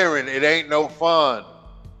blaring. It ain't no fun.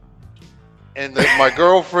 And my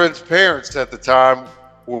girlfriend's parents at the time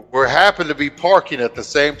were happened to be parking at the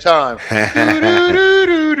same time.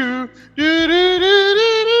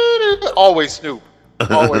 Always Snoop.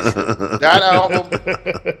 Always Snoop. That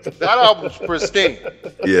album's pristine.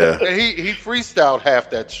 Yeah. And he freestyled half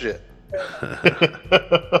that shit.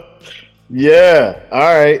 Yeah.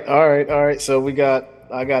 All right. So I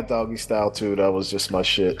got Doggy Style too. That was just my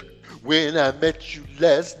shit. When I met you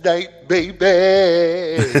last night,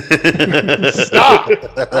 baby. Stop.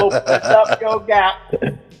 Open up your gap.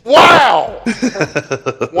 Wow.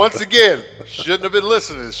 Once again, shouldn't have been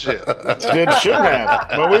listening to this shit. Shouldn't have,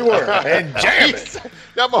 but we were. And jam it.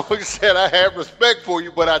 That motherfucker said, I have respect for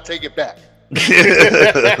you, but I take it back.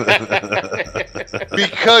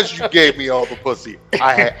 Because you gave me all the pussy.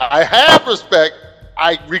 I have respect.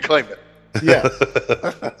 I reclaim it. Yeah.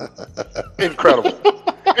 Incredible.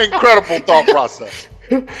 Incredible thought process.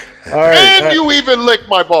 All right. And you even licked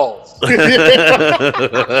my balls. For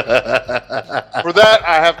that,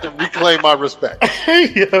 I have to reclaim my respect.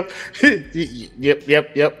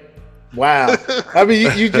 Yep. Wow. I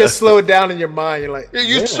mean, you just slow it down in your mind. You're like,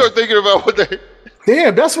 You start thinking about what they...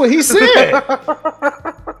 damn, that's what he said.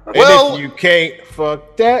 Well, and if you can't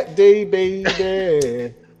fuck that day,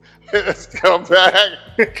 baby, come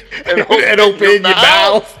back and open your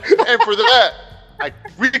mouth. And for that, I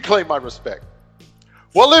reclaim my respect.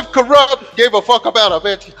 Well, if Corrupt gave a fuck about a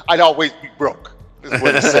bitch, I'd always be broke. Is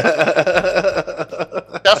what he said.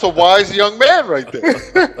 That's a wise young man right there.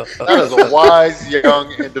 That is a wise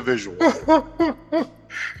young individual.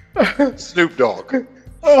 Snoop Dogg.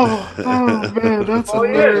 Oh man, that's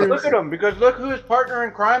hilarious. Look at him, because look who his partner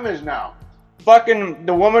in crime is now. Fucking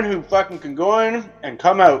the woman who fucking can go in and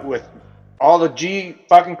come out with all the G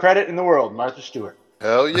fucking credit in the world, Martha Stewart.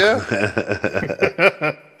 Hell yeah.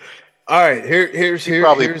 All right, here's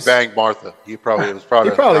Probably banged Martha. He probably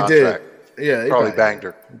did. Yeah, he probably banged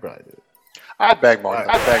her. He probably did. I'd bang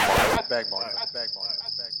Martha. I'd bang Martha.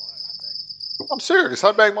 I'm serious.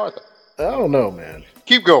 I'd bang Martha. I don't know, man.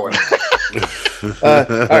 Keep going. All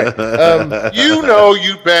right. You know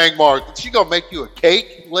you bang Mark. She gonna make you a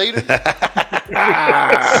cake later? Stop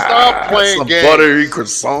playing Some games. buttery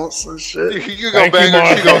croissants and shit. You gonna bang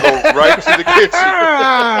her, she gonna go right to the kitchen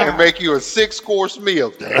and make you a 6-course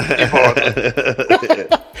meal.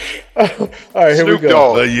 All right, here we Snoop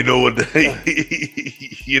go. Dogg. You know what?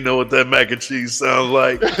 You know what that mac and cheese sounds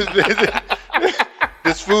like?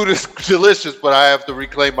 This food is delicious, but I have to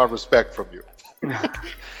reclaim my respect from you.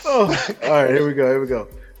 All right, here we go.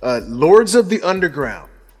 Lords of the Underground.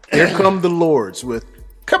 Here come the Lords with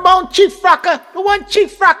 "Come on, Chief Rocker, the one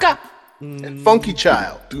Chief Rocker," and Funky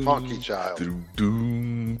Child. Funky Child.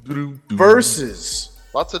 Versus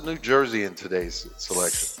Lots of New Jersey in today's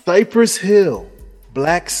selection. Cypress Hill,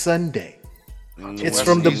 Black Sunday. It's West-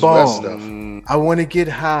 from the East West Bong. I want to get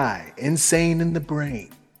high, insane in the brain.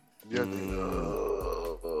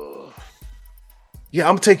 Yeah,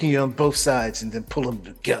 I'm taking you on both sides and then pull them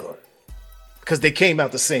together because they came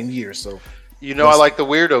out the same year. So You know, I like the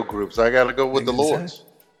weirdo groups. I got to go with the Lords.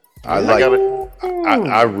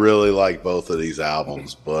 I really like both of these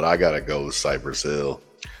albums, but I gotta go with Cypress Hill.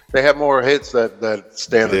 They have more hits that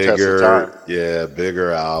stand the test of time. Yeah,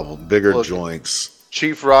 bigger album, bigger joints.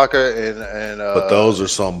 Chief Rocker and But those are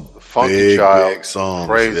some Funky Child. big songs.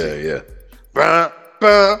 Crazy. Yeah. Bah,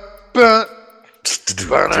 bah, bah.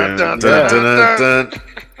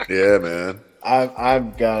 Yeah, man.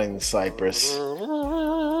 I'm going Cypress.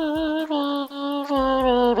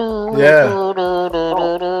 Yeah.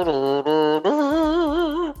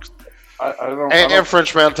 I don't. And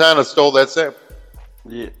French Montana stole that sample.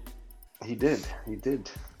 Yeah, he did.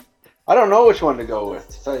 I don't know which one to go with,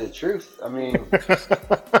 to tell you the truth. I mean,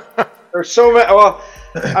 there's so many. Well,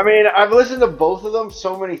 I mean, I've listened to both of them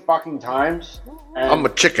so many fucking times. And I'm a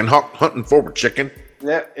chicken hunting for a chicken.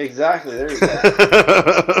 yeah, exactly. There you go.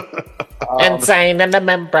 Insane in the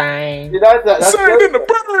membrane. See, that's Insane in the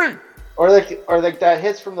brain. or like that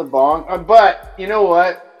hits from the bong. But you know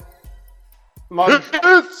what? Mugs,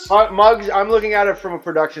 I'm looking at it from a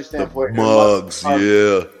production standpoint. Mugs,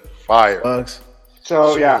 yeah. Fire. Bugs.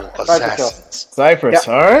 So yeah, Assassins. Cypress.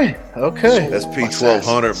 All right. Okay. That's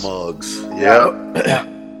P1200 mugs. Yeah.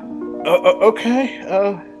 Okay.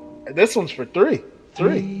 This one's for three.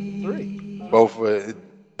 Both.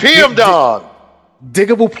 PM Dawn.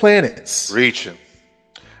 Diggable Planets. Reaching.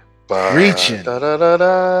 Reaching.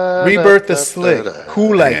 Rebirth the Slick.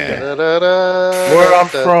 Who like that? Where I'm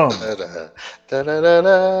from.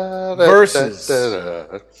 Versus.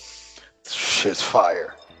 Shit's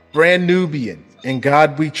fire. Brand Nubian. In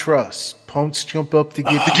God We Trust. Punks jump up to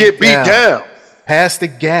Get beat down. Pass the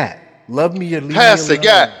gat. Love me or leave Pass me the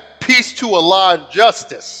alone. gap. Peace to Allah and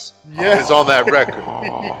justice is on that record.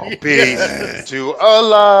 Peace to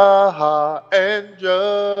Allah and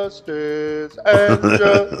justice and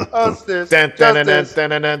justice. Dun, dun, dun, justice. dun,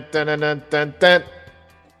 dun, dun, dun, dun, dun, dun.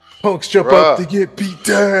 Punks jump up to get beat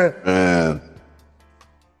down. Man.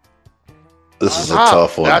 This is a Wow,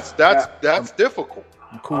 tough one. That's difficult.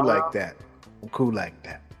 I'm cool like that. I'm cool like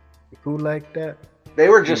that. They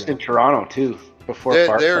were just in Toronto too before.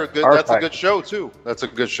 They're good. That's a good show too. That's a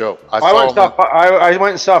good show. I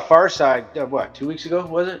went and saw Far Side. What, 2 weeks ago?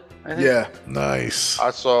 Was it? I think? Yeah. Nice.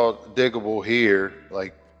 I saw Diggable here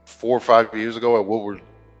like 4 or 5 years ago at Woodward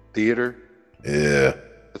Theater. Yeah.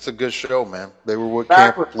 It's a good show, man. They were with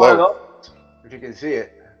Back Camp with one of Flow. those, if you can see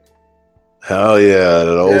it. Hell yeah,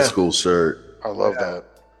 that old Yeah. school shirt. I love that.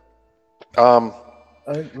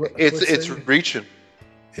 It's reaching.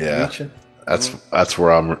 Yeah. That's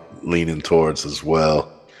where I'm leaning towards as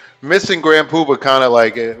well. Missing Grand Puba kind of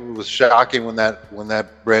like it was shocking when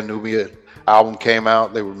that Brand Nubia album came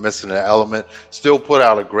out. They were missing an element. Still put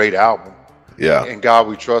out a great album. Yeah. And God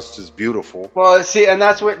We Trust is beautiful. Well, see, and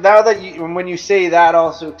that's what now that when you say that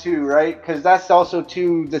also too, right? Because that's also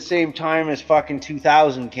too the same time as fucking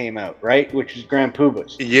 2000 came out, right? Which is Grand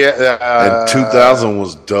Puba's. Yeah. And 2000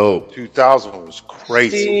 was dope. 2000 was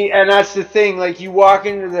crazy. See, and that's the thing. Like you walk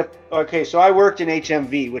into the so I worked in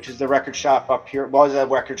HMV, which is the record shop up here. Was a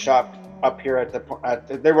record shop up here at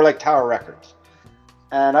the they were like Tower Records,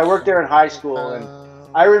 and I worked there in high school and.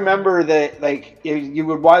 I remember that, like, you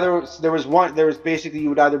would there was basically you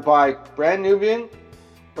would either buy Brand Nubian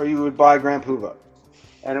or you would buy Grand Puba,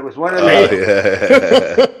 and it was one of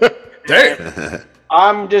the. Damn.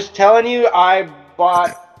 I'm just telling you, I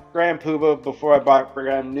bought Grand Puba before I bought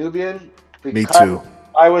Brand Nubian. Me too.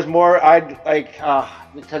 I was more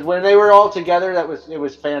because when they were all together, it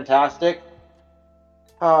was fantastic.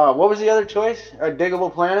 What was the other choice?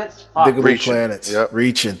 Diggable Planets. Diggable Reaching. Planets. Yep.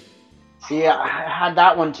 Reaching. See, I had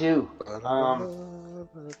that one too.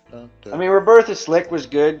 I mean, Rebirth of Slick was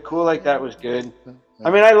good. Cool Like That was good. I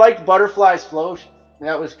mean, I liked Butterfly's Float.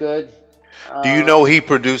 That was good. Do you know he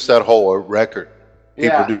produced that whole record? He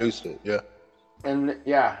Yeah. produced it, yeah. And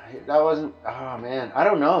yeah, that wasn't. Oh man, I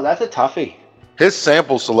don't know. That's a toughie. His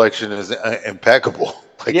sample selection is impeccable.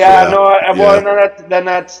 Like, Yeah, no. Well, then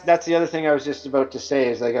that's the other thing I was just about to say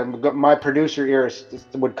is like my producer ears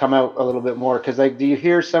would come out a little bit more because like, do you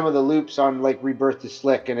hear some of the loops on like Rebirth to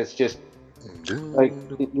Slick and it's just like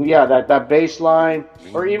that bass line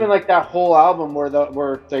or even like that whole album where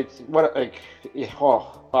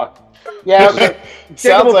oh fuck. Yeah, okay.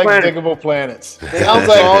 Sounds like Diggable Planets. Sounds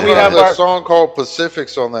like we have a song called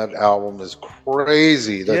Pacifics on that album is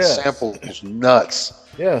crazy. That sample is nuts.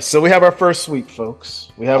 Yeah, so we have our first sweep,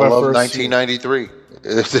 folks. We have I our love first 1993.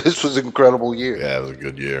 This was an incredible year. Yeah, it was a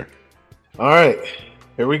good year. All right,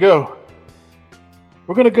 here we go.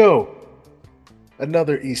 We're gonna go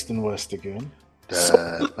another East and West again.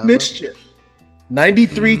 Mischief.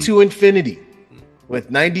 93 to Infinity. With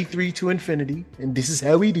 93 to Infinity, and this is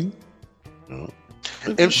how we do.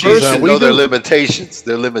 MC should know their limitations.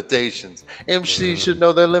 Their limitations. MC should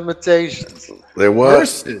know their limitations. There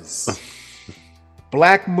was Versus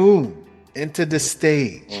Black Moon into the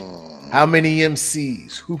stage. How many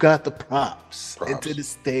MCs? Who got the props into the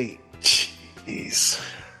stage? Jeez.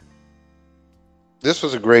 This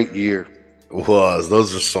was a great year. It was.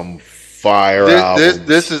 Those are some fire albums.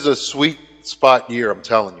 This is a sweet spot year, I'm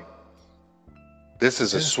telling you. This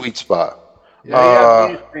is a sweet spot.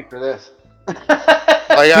 Yeah, drink for this.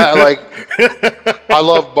 I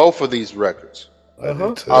love both of these records. I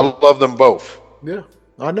love them both. Yeah,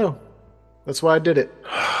 I know. That's why I did it.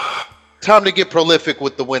 Time to get prolific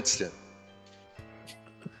with the Winston.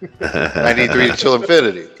 93 till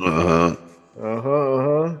Infinity.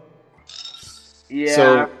 Yeah,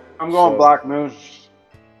 So- I'm going Black Moon.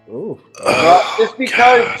 Ooh. Just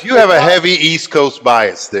because You have a heavy East Coast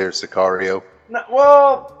bias there, Sicario. No,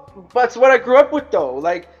 well, that's what I grew up with, though.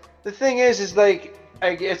 Like, the thing is like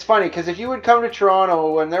it's funny because if you would come to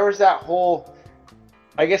Toronto when there was that whole,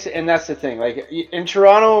 I guess, and that's the thing. Like in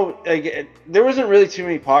Toronto, like there wasn't really too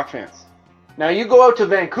many Pac fans. Now you go out to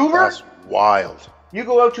Vancouver. That's wild. You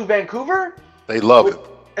go out to Vancouver. They love it.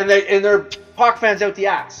 And they're Pac fans out the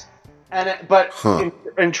ass. But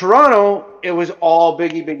in Toronto, it was all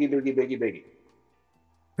Biggie.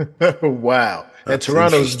 Wow. And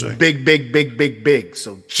Toronto's big.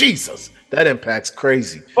 So Jesus, that impact's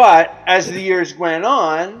crazy. But as the years went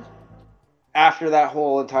on, after that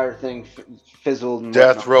whole entire thing fizzled and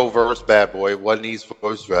Death Row versus Bad Boy. It wasn't East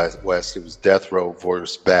versus West. It was Death Row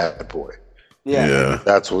versus Bad Boy. Yeah.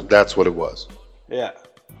 That's what it was. Yeah.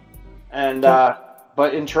 And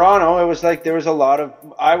but in Toronto, it was like there was a lot of.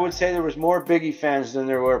 I would say there was more Biggie fans than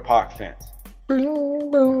there were Pac fans.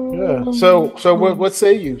 Yeah. So what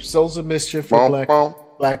say you? Souls of Mischief or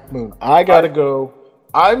Black Moon? I gotta go.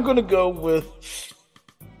 I'm gonna go with.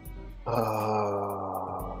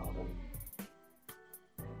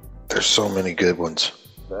 There's so many good ones.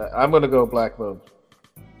 I'm gonna go Black Moon.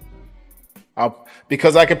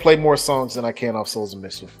 Because I can play more songs than I can off Souls of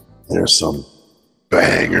Mischief. There's some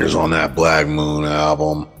bangers on that Black Moon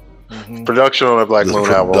album. Mm-hmm. Production on the Black Moon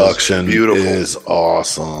album is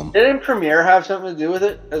awesome. Didn't Premiere have something to do with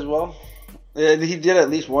it as well? He did at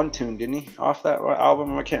least one tune, didn't he, off that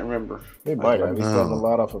album? I can't remember. He might have. He's done a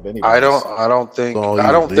lot off of anybody. I don't think so.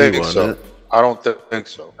 I don't think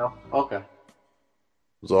so. No? Okay.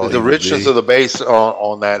 The richness of the bass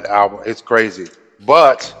on that album, it's crazy.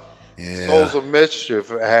 But Souls of Mischief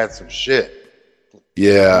had some shit.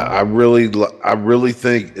 Yeah, I really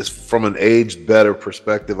think it's from an aged better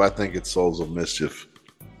perspective. I think it's Souls of Mischief.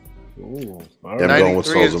 Ooh, I'm going with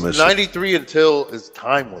Souls of Mischief. 93 Until is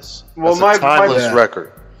timeless. Well, That's a timeless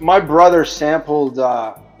record. My brother sampled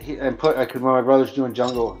when my brother's doing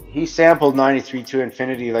jungle, he sampled 93 to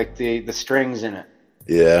Infinity, like the strings in it.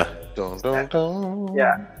 Yeah. Dun, dun, dun.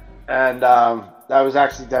 Yeah. And that was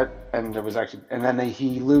actually and then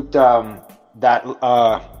he looped that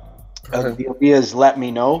Aaliyah's Let Me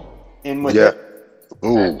Know in with it.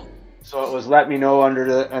 Ooh. And so it was Let Me Know and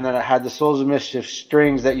then it had the Souls of Mischief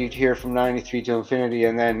strings that you'd hear from 93 to Infinity,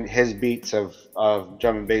 and then his beats of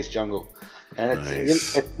drum and bass jungle. And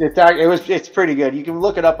it's pretty good. You can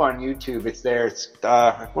look it up on YouTube. It's there. It's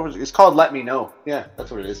called Let Me Know. Yeah, that's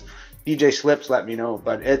what it is. DJ Slips Let Me Know.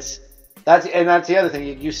 But that's the other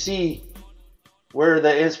thing. You see where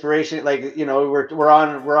the inspiration, like, you know, we're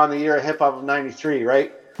on the year of hip hop of 93,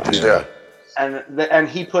 right? Yeah. And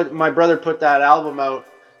my brother put that album out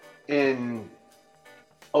in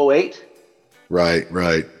 2008. Right.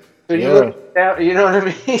 So you look down, you know what I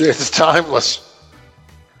mean? It's timeless.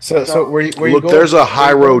 So where you Look, going? there's a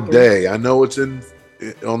high road day. I know it's on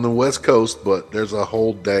the West Coast, but there's a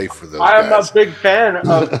whole day for those I am guys. a big fan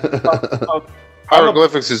of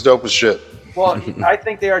Hieroglyphics is dope as shit. well, I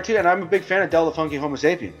think they are too, and I'm a big fan of Del the Funky Homo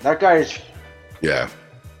Sapien. That guy is. Yeah.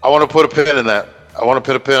 I want to put a pin in that. I want to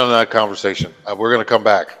put a pin in that conversation. We're going to come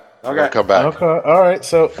back. We're going to come back. Okay, all right.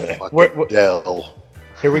 So Dell.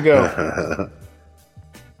 here we go.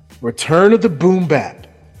 Return of the Boom Bap.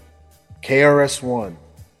 KRS-One.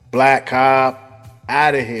 Black Cop.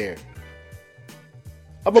 Out of here.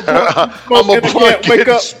 I'm a blunt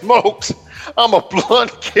getting smoked. I'm a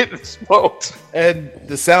blunt getting smoked. And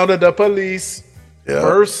the Sound of the Police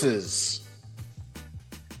versus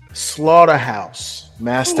Slaughterhouse.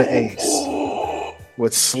 Master Ace.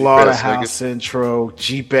 With Slaughterhouse intro.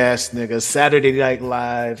 Jeep ass nigga. Saturday Night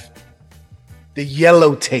Live. The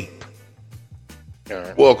Yellow Tape.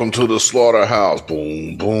 Welcome to the slaughterhouse.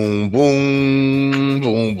 Boom, boom, boom,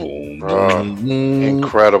 boom, boom, boom.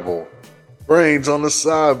 Incredible. Brains on the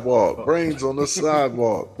sidewalk. Brains on the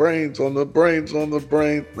sidewalk. Brains on the brains on the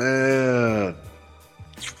brain. Man.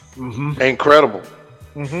 Mm-hmm. Incredible.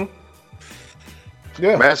 Mm-hmm.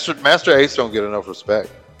 Yeah. Master Ace don't get enough respect.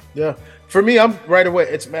 Yeah. For me, I'm right away.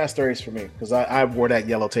 It's Master Ace for me because I wore that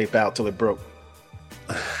Yellow Tape out till it broke.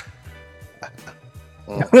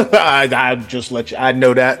 I just let you. I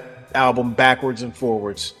know that album backwards and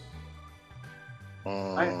forwards.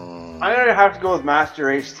 I'm gonna have to go with Master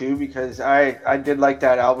Ace too because I did like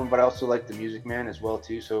that album, but I also liked the Music Man as well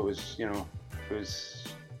too. So it was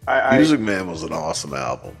Music Man was an awesome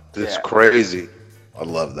album. It's crazy. I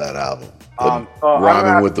love that album.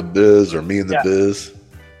 Rhyming with the Biz or Me and the Biz.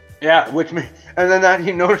 Yeah, and then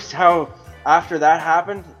you noticed how after that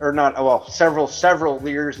happened, or not? Well, several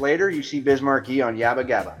years later, you see Biz Markie on Yabba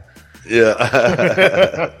Gabba.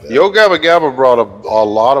 Yeah. Yo Gabba Gabba brought a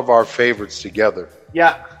lot of our favorites together.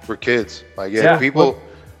 Yeah. For kids, people.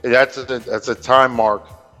 That's a time mark,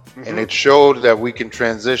 and it showed that we can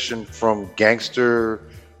transition from gangster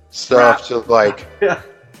stuff to like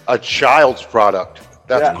a child's product.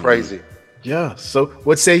 That's crazy. Yeah. So,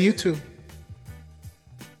 what say you two?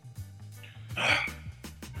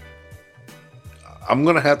 I'm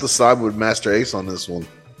gonna have to side with Master Ace on this one.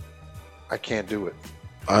 I can't do it.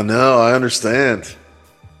 I know. I understand.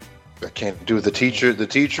 I can't do the teacher. The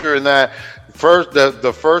teacher in that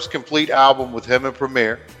the first complete album with him and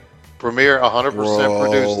Premier 100%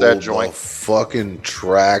 produced that joint. The fucking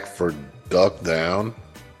track for Duck Down.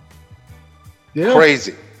 Yeah.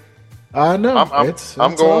 Crazy. I know. I'm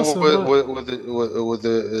going awesome, with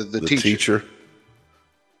the teacher.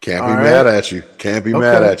 Can't be mad at you. Can't be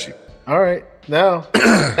mad at you. All right. Now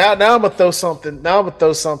I'm gonna throw something. Now I'm gonna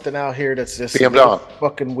throw something out here that's just PM Dawn.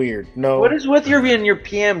 Fucking weird. No. What is with you being your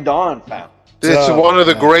PM Dawn, fam? It's one of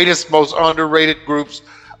the greatest, most underrated groups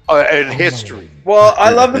in history. Well,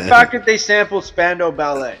 I love the fact that they sampled Spandau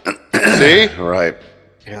Ballet. See? Right.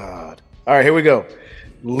 God. All right, here we go.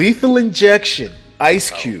 Lethal Injection.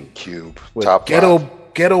 Ice Cube. With Top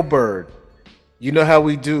Ghetto Bird. You Know How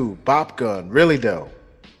We Do. Bop Gun. Really though.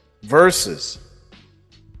 Versus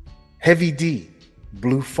Heavy D.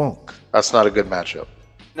 Blue Funk. That's not a good matchup.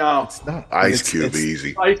 No, it's not. Ice Cube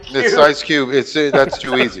easy. It's Ice Cube. That's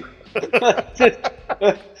too easy.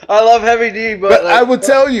 I love Heavy D, but I would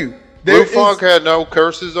tell you, Blue Funk had no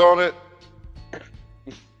curses on it.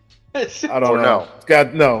 I don't know.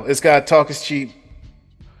 No? It's got Talk Is Cheap.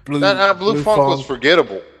 Blue Funk was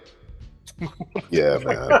forgettable. Yeah,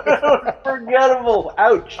 man. Forgettable.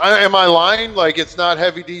 Ouch. Am I lying? Like it's not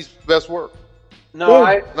Heavy D's best work?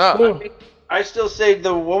 No, no. I still say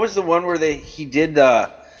what was the one where he did the.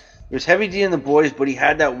 It was Heavy D and the Boys, but he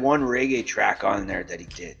had that one reggae track on there that he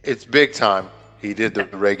did. It's big time. He did the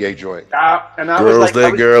reggae joint.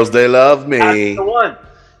 Girls, they love me. That's the one.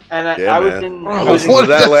 And I was in. I was in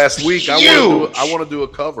that last week. I want to do a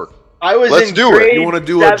cover. Let's do it. You want to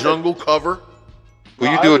do a jungle cover?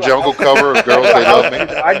 Will you do a jungle cover of Girls They Love Me?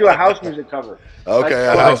 I do a house music cover. Okay,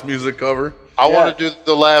 a house music cover. I want to do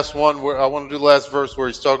the last one where I want to do the last verse where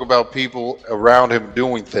he's talking about people around him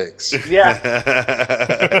doing things. Yeah.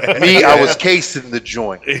 Me, I was casing the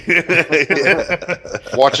joint.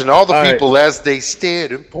 Watching all the people as they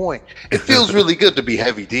stared and point. It feels really good to be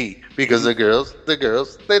Heavy D because the girls,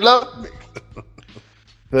 they love me.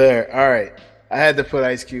 There. All right. I had to put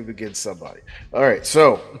Ice Cube against somebody. All right.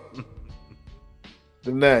 So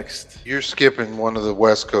the next. You're skipping one of the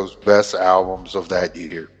West Coast best albums of that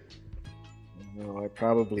year. No, I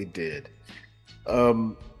probably did.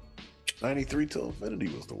 93 Till Infinity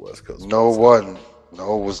was the West Coast. No, it wasn't.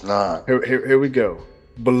 No, it was not. Here we go.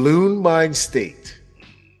 Balloon Mind State.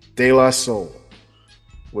 De La Soul.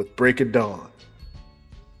 With Break of Dawn.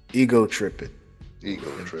 Ego Tripping. Ego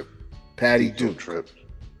Trip. Patty Ego Duke. Trip.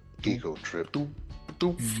 Ego Trip.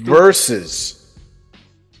 Versus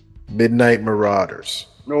Midnight Marauders.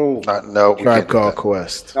 No. No, we Tribe can't do Called that.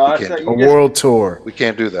 Quest. No, You that's can't not- A you just- world tour. We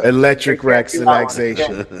can't do that. Electric You can't do that one.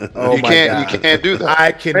 Relaxation. Oh You my can't. God. You can't do that.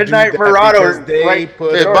 I can Midnight do that Marauders, because they like,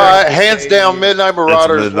 put It's it by on hands the down, same- Midnight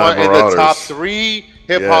Marauders Midnight one in the Marauders. top 3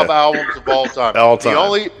 hip hop Yeah. albums of all time. All time.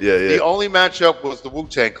 The only matchup was the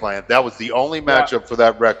Wu-Tang Clan. That was the only matchup for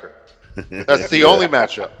that record. That's the only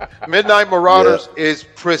matchup. Midnight Marauders is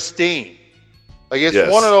pristine. Like it's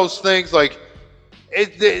Yes. one of those things. Like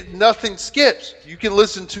nothing skips. You can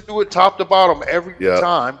listen to it top to bottom every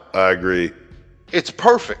time. I agree. It's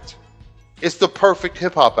perfect. It's the perfect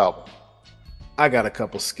hip hop album. I got a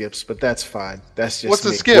couple skips, but that's fine. That's just What's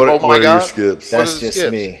me. the skip? What Oh my are your God! skips? What That's are the just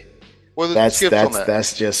skips? me. What are the That's skips on that?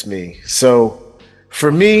 that's just me. So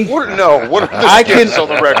for me, What are the I can skips on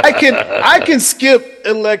the record? I can skip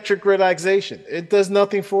Electric Relaxation. It does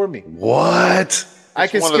nothing for me. What? I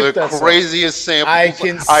can One skip of the that song. craziest I samples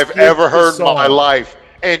can I've skip ever the heard in my song. life,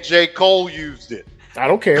 and J. Cole used it. I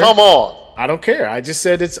don't care. Come on. I don't care. I just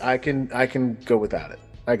said it's. I can go without it.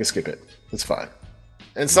 I can skip it. It's fine.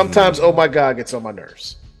 And sometimes, oh my God, gets on my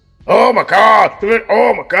nerves. Oh my God!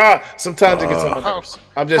 Oh my God! Sometimes it gets on my nerves.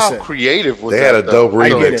 I'm just How saying. creative was They that? had a dope though? I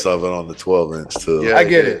get remix it. of it on the 12-inch too. Yeah. I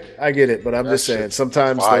get yeah. it. I get it. But I'm That just saying. shit's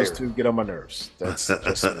Sometimes fire. those two get on my nerves. That's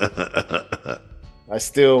just. It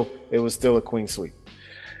was still a queen sweep.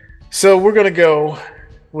 So we're gonna go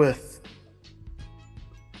with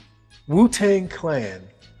Wu-Tang Clan,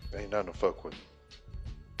 Ain't nothing to fuck with.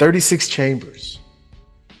 36 Chambers,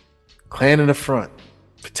 Clan in the Front,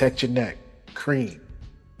 Protect Your Neck, Cream,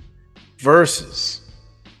 versus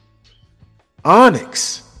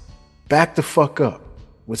Onyx, Back the Fuck Up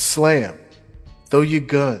with Slam, Throw Your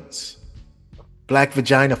Guns, Black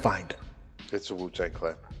Vagina Finder. It's a Wu-Tang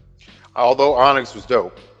Clan. Although Onyx was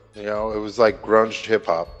dope, it was like grunge hip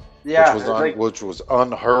hop, Yeah, which was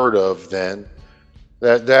unheard of then.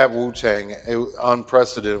 That Wu-Tang,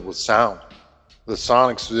 unprecedented with sound. The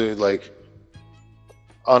Sonics were like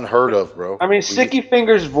unheard of, bro. I mean, Sticky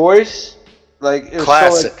Fingers' voice, like, it was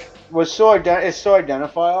Classic. it's so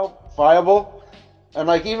identifiable, and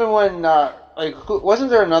like even when wasn't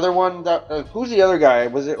there another one that who's the other guy?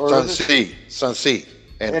 Was it Sun C,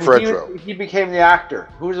 and and Fredro. he became the actor.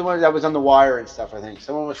 Who was the one that was on The Wire and stuff? I think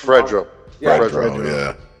someone was from Fredro. Yeah. Fredro,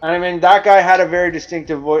 yeah. And I mean, that guy had a very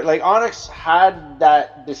distinctive voice. Like Onyx had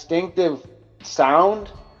that distinctive sound,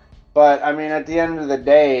 but I mean, at the end of the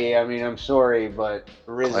day, I mean, I'm sorry, but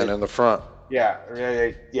Clan in the front. yeah,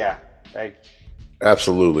 like,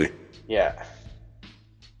 Absolutely. yeah.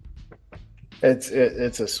 It's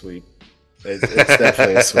a sweep. It's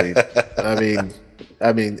definitely a sweep.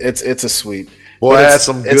 I mean, it's a sweep. Well, But I it's- had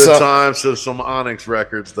some it's good a- times to some Onyx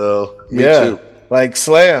records, though. Me Yeah, too. like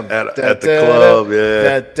Slam At the club,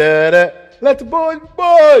 yeah. Let the boys be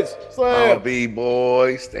boys. Oh, Slam.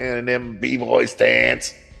 B-boy, standing in them B-boy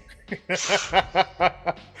stands.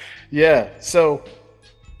 Yeah. So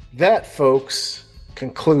that, folks,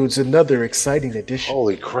 concludes another exciting edition.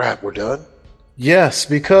 Holy crap, we're done? Yes,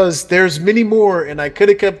 because there's many more, and I could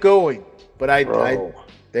have kept going, but I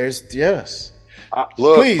there's yes.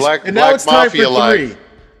 Look, Please, Black and now it's time Mafia for Life. 3.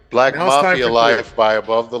 Black Now it's time Mafia for Life by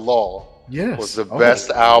Above the Law Yes. was the Oh. best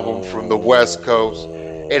album from the West Coast.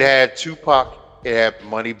 It had Tupac, it had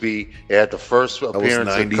Money B, it had the first was appearance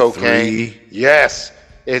of 93. Cocaine. Yes,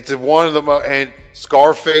 it's one of the and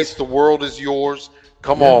Scarface, The World Is Yours.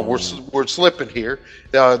 Come on, we're slipping here.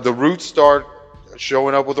 The Roots start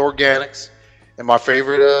showing up with Organics, and my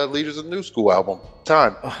favorite Leaders of the New School album,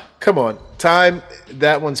 Time, Come on, Time.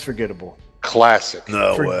 That one's forgettable. classic.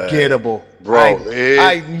 No way. Forgettable, Bro,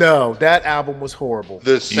 I know that album was horrible.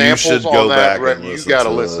 The samples should on go that back and record, you listen got to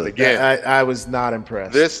to listen it. again. I was not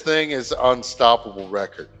impressed. This thing is unstoppable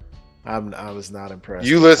record. I was not impressed.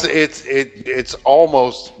 You listen, it's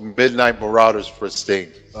almost Midnight Marauders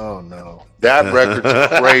pristine. Oh no. That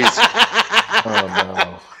record's crazy.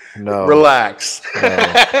 Oh no. No. Relax. No.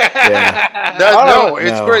 Yeah.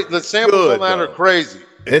 It's No. great. The samples Good, on that are though. crazy.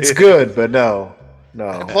 It's good, but no.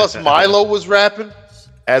 No. Plus, Milo was rapping.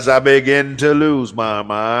 As I begin to lose my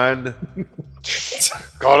mind.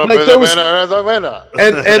 Caught up Like in there the was- winner.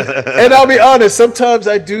 And I'll be honest, sometimes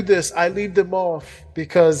I do this. I leave them off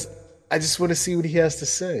because I just want to see what he has to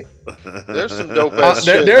say. There's some dope ass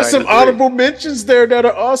shit. There's some 93. honorable mentions there that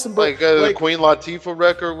are awesome. But The Queen Latifah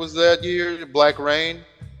record was that year. Black Rain,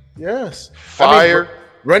 yes. Fire.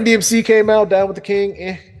 Run DMC came out, Down with the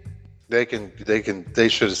King. They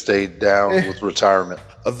should have stayed down with retirement.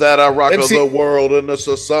 Of that I rock MC of the world and the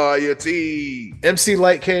society. MC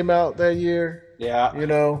Light came out that year. Yeah. You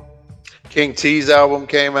know, King T's album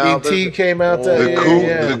came out. King T came out that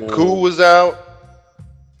year. The Coup was out.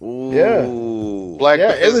 Ooh. Yeah. Black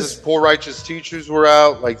Yeah, it Business, was- Poor Righteous Teachers were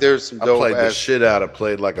out. Like, there's some I dope played the ass shit out of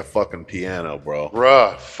played like a fucking piano, bro.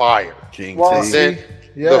 bruh, fire. King Well, T. Then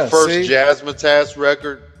Yeah, the first see? Jazzmatazz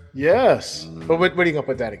record. Yes. But what are you gonna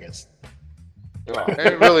put that against?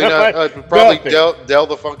 Ain't really not. Probably Nothing. Del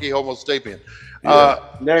the Funky Homo Sapien.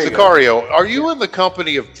 There you go. Sicario, are you in the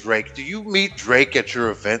company of Drake? Do you meet Drake at your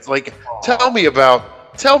events? Like, tell me about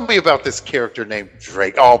this character named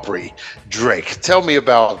Drake, Aubrey Drake. Tell me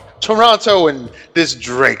about Toronto and this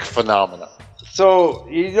Drake phenomenon. So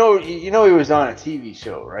you know he was on a TV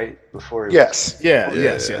show, right? Before he Yes. Yeah, Yeah,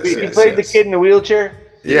 yes, yeah. yes. he yes, played yes. the kid in the wheelchair.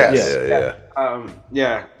 Yes.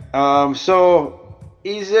 Yeah. So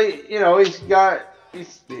he's the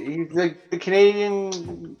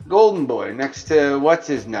Canadian golden boy next to what's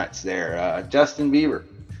his nuts there, Justin Bieber.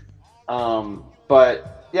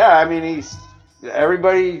 But yeah, I mean he's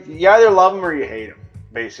everybody. You either love him or you hate him.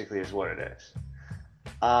 Basically, is what it is.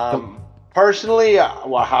 Personally,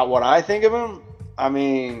 what I think of him, I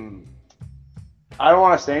mean, I don't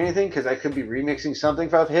want to say anything because I could be remixing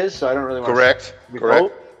something of his, so I don't really want Correct. to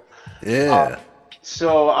Correct. Yeah.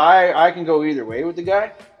 So I can go either way with the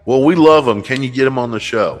guy. Well, we love him. Can you get him on the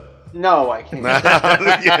show? No, I can't.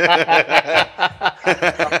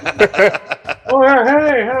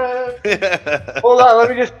 Hold on, let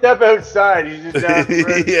me just step outside. He's just down the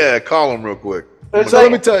road. Yeah, call him real quick. It's So like-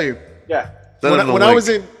 let me tell you, yeah. Send him the when I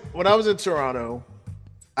link. was in Toronto,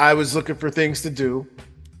 I was looking for things to do,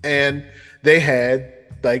 and they had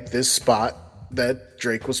like this spot that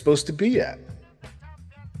Drake was supposed to be at.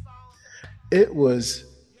 It was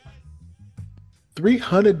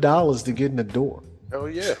 $300 to get in the door. Oh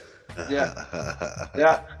yeah.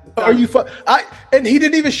 Yeah. Are you? And he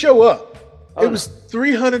didn't even show up. It was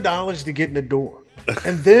 $300 to get in the door,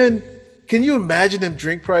 and then. Can you imagine them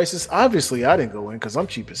drink prices? Obviously, I didn't go in because I'm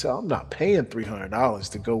cheap as hell. I'm not paying $300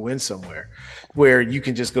 to go in somewhere where you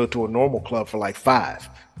can just go to a normal club for like $5.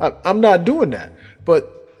 I'm not doing that.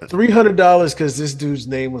 But $300 because this dude's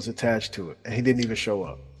name was attached to it, and he didn't even show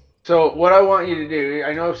up. So what I want you to do,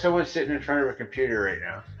 I know someone's sitting in front of a computer right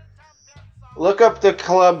now. Look up the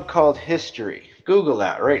club called History. Google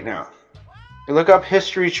that right now. You look up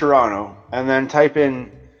History Toronto and then type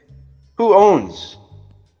in who owns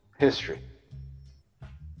History.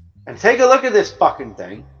 And take a look at this fucking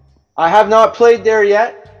thing. I have not played there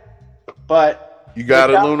yet, but You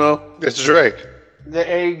got it, Luno? It's Drake.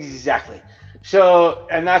 Exactly. So,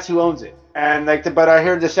 and that's who owns it. And but I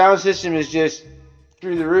heard the sound system is just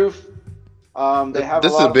through the roof. They have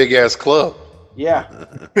This is a big ass club. Yeah.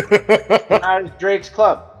 That is Drake's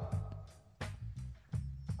club.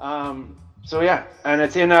 So yeah, and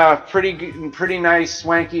it's in a pretty nice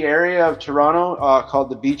swanky area of Toronto called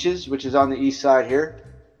the Beaches, which is on the east side here.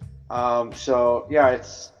 So yeah,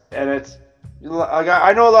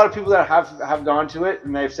 I know a lot of people that have gone to it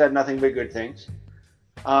and they've said nothing but good things.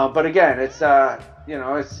 But again, it's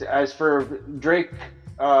it's as for Drake,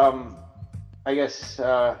 I guess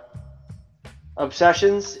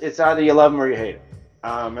obsessions. It's either you love him or you hate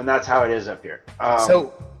him, and that's how it is up here.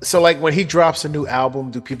 So like when he drops a new album,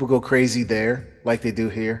 do people go crazy there like they do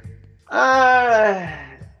here? Yeah,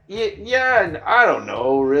 I don't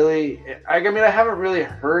know really. I mean, I haven't really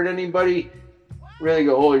heard anybody really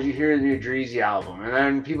go, "Oh, did you hear the new Dreezy album?" And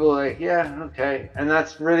then people are like, "Yeah, okay." And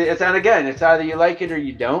that's really and again, it's either you like it or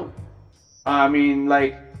you don't. I mean,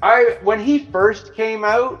 when he first came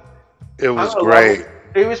out, It was great.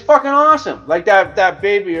 It was fucking awesome. Like that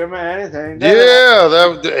baby or anything. Yeah,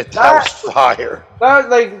 that was fire.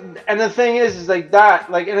 And the thing is like that,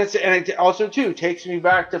 and it also too takes me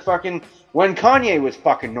back to fucking when Kanye was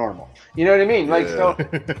fucking normal. You know what I mean? So,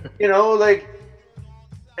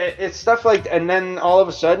 it's stuff and then all of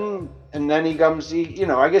a sudden, and then he comes,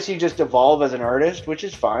 I guess you just evolve as an artist, which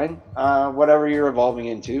is fine. Whatever you're evolving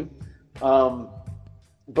into.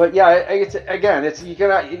 But yeah,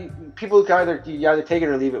 people you either take it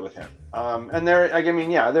or leave it with him. And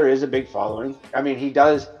there is a big following. I mean, he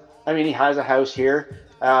has a house here.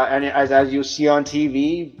 And as you'll see on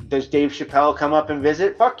TV, does Dave Chappelle come up and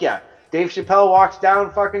visit? Fuck yeah. Dave Chappelle walks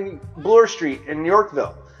down fucking Bloor Street in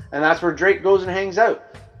Yorkville. And that's where Drake goes and hangs out.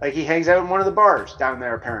 He hangs out in one of the bars down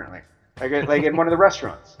there, apparently. Like in one of the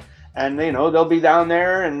restaurants. And, they'll be down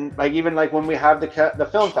there. And even when we have the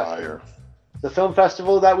film festival. The film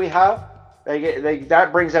festival that we have, that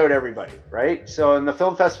brings out everybody, right? So, and the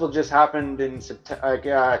film festival just happened in at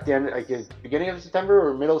the end, beginning of September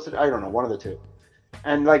or middle of September, I don't know, one of the two.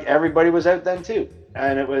 And everybody was out then too,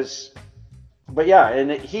 and it was, but yeah,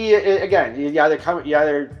 and you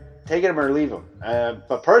either take him or leave him.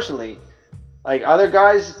 But personally, like other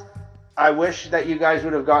guys, I wish that you guys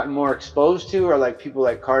would have gotten more exposed to, or like people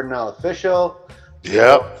like Cardinal Official.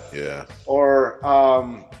 Yep. Yeah. Or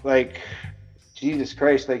like Jesus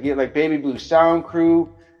Christ, like Baby Blue Sound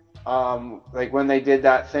Crew, like when they did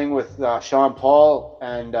that thing with Sean Paul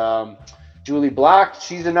and Julie Black.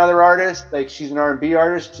 She's another artist. Like she's an R&B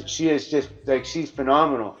artist. She is just like she's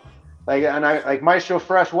phenomenal. Like and I like Maestro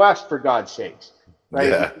Fresh West for God's sakes.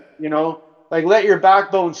 Like you know, like Let Your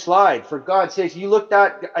Backbone Slide for God's sakes. You looked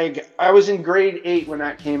at I was in grade 8 when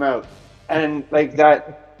that came out, and like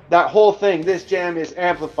that whole thing, this jam is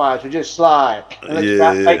amplified, so just slide.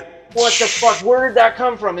 And like, what the fuck? Where did that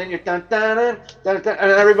come from? And you're dun dun dun dun dun,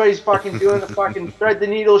 and everybody's fucking doing the fucking thread the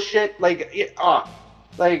needle shit. Like,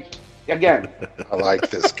 like again. I like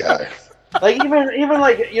this guy. Like even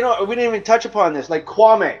like we didn't even touch upon this. Like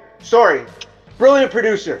Kwame, sorry, brilliant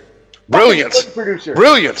producer. Brilliant.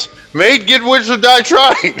 Brilliant. Made Get Rich or Die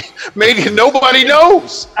Trying. Made it. Nobody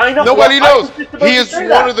knows. I know. Nobody knows. He is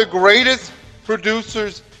one of the greatest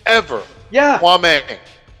producers ever. Yeah. Kwame.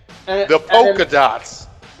 The Polka Dots.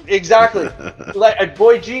 Exactly. Like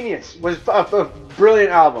Boy Genius was a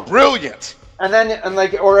brilliant album. Brilliant. And then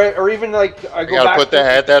or even like I gotta put that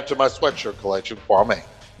add that to my sweatshirt collection, Kwame.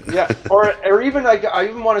 Yeah. or even like I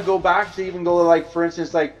even want to go back to even go like for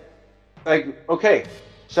instance like okay.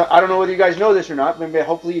 So I don't know whether you guys know this or not. Maybe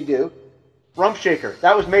hopefully you do. Rump Shaker.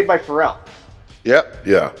 That was made by Pharrell. Yep.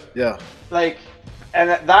 Yeah. Like, and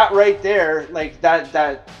that right there, like that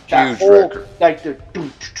huge whole record.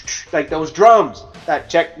 like those drums, that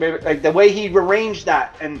check, like the way he arranged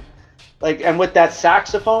that, and with that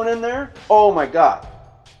saxophone in there. Oh my God.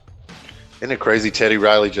 Isn't it crazy? Teddy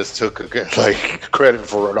Riley just took like credit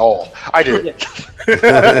for it all. I did.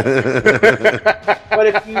 But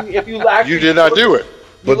if you actually you did not do it.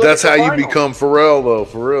 But that's how you become Pharrell, though,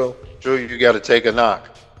 for real. True, you got to take a knock.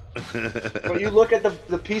 But you look at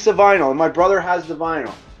the piece of vinyl, and my brother has the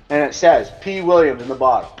vinyl, and it says P. Williams in the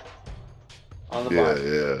bottom. On the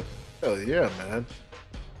bottom. Yeah. Hell yeah, man.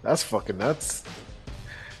 That's fucking nuts.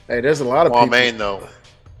 Hey, there's a lot of people. Maine, though.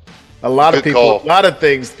 A lot of Good people. call. A lot of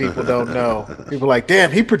things people don't know. People are like,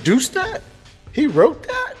 damn, he produced that? He wrote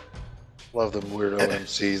that? Love them weirdo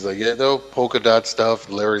MCs. Like, yeah, though, polka dot stuff,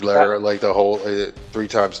 Larry, like the whole 3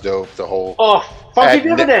 Times Dope, the whole. Oh, Funky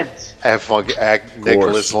Dividends.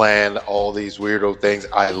 Nicholas Land, all these weirdo things.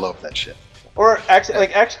 I love that shit. Or X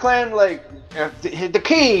Clan, like the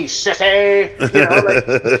key, sissy. You know,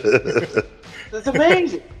 like it's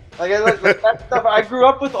amazing. Like that stuff. I grew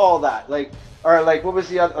up with all that. Like, or like what was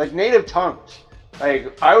the other? Like Native Tongues.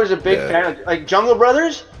 Like I was a big fan of like Jungle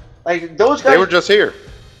Brothers. Like those guys. They were just here.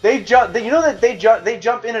 They jump. You know that they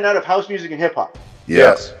jump in and out of house music and hip hop.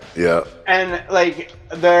 Yes. Yeah. And like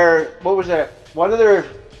what was that? One of their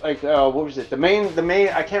like what was it? The main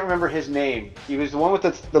I can't remember his name. He was the one with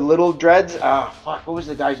the little dreads. Fuck, what was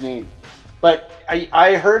the guy's name? But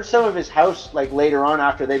I heard some of his house like later on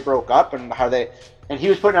after they broke up and he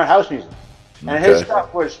was putting out house music. And his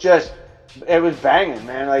stuff was just it was banging,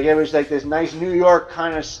 man. Like it was like this nice New York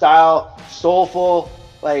kind of style, soulful,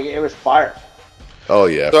 like it was fire. Oh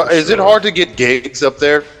yeah. So is it hard to get gigs up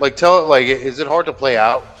there? Like is it hard to play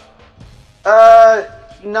out?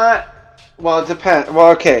 Not. Well, it depends. Well,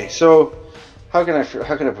 okay. So, how can I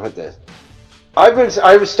put this?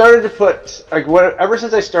 I've started to put ever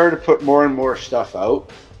since I started to put more and more stuff out.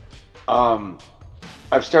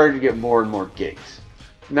 I've started to get more and more gigs.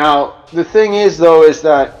 Now, the thing is though, is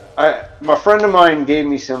that a friend of mine gave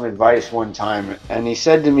me some advice one time, and he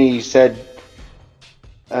said to me, he said,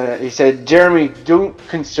 Jeremy, don't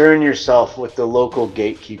concern yourself with the local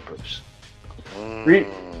gatekeepers.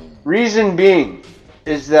 Reason being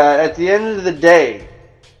is that at the end of the day,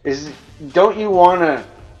 don't you want to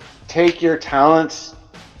take your talents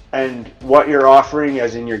and what you're offering,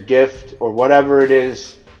 as in your gift or whatever it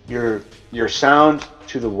is, your sound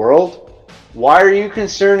to the world? Why are you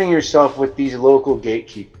concerning yourself with these local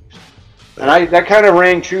gatekeepers? And that kind of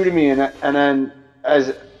rang true to me. And then,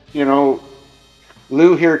 as you know,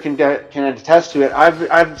 Lou here can attest to it.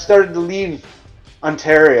 I've started to leave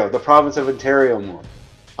Ontario, the province of Ontario, more.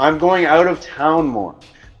 I'm going out of town more.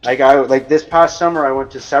 Like this past summer, I went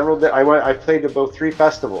to several. I played at about 3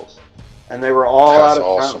 festivals, and they were all out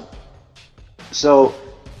of town. So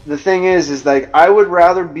the thing is like I would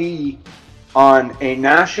rather be on a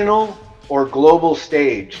national or global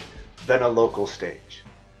stage than a local stage,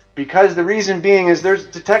 because the reason being is there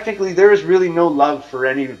is really no love for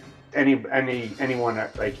anyone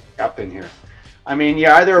like up in here. I mean,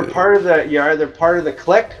 you're either part of the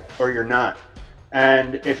clique or you're not.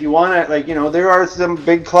 And if you want to, like, you know, there are some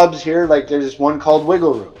big clubs here. Like there's this one called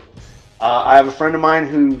Wiggle Room. I have a friend of mine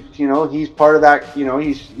who, he's part of that.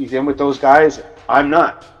 He's in with those guys. I'm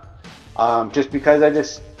not. Just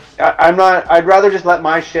because I'm not. I'd rather just let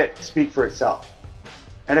my shit speak for itself.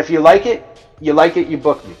 And if you like it, you like it. You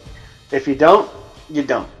book me. If you don't, you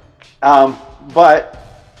don't. But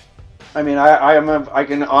I mean, I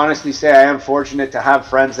can honestly say I am fortunate to have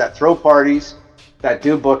friends that throw parties, that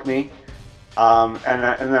do book me, and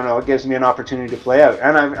then it gives me an opportunity to play out.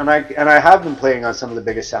 And I have been playing on some of the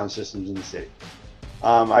biggest sound systems in the city.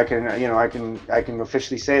 I can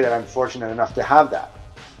officially say that I'm fortunate enough to have that.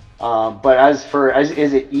 But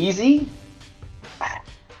is it easy?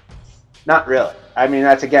 Not really. I mean,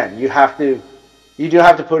 that's again, you do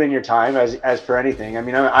have to put in your time as for anything. I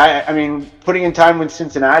mean, I mean, putting in time with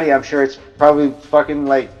Cincinnati, I'm sure it's probably fucking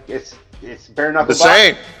like it's bare knuckle. It's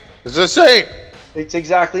the same. It's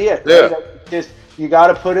exactly it. Yeah. Right? Just you got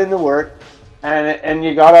to put in the work, and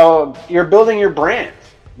you're building your brand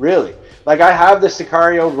really. Like I have the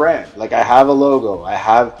SICARIO brand. Like I have a logo. I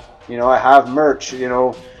have merch.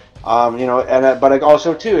 But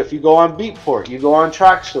also too, if you go on Beatport, you go on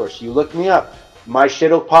Tracksource, you look me up. My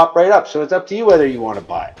shit will pop right up. So it's up to you whether you want to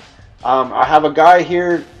buy it. I have a guy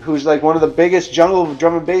here who's like one of the biggest jungle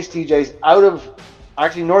drum and bass DJs out of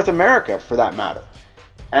actually North America for that matter.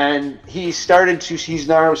 And he's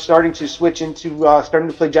now starting to switch into starting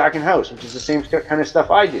to play Jack and House, which is the same kind of stuff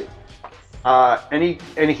I do.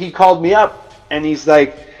 And he called me up and he's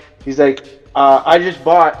like, I just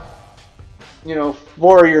bought,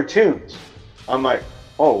 4 of your tunes. I'm like,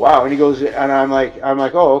 oh wow. And he goes, and I'm like,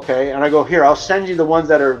 oh okay. And I go, here, I'll send you the ones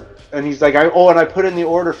that are. And he's like, and I put in the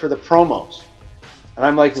order for the promos. And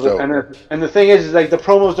I'm like, and the thing is like the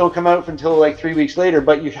promos don't come out until like 3 weeks later,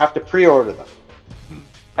 but you have to pre-order them.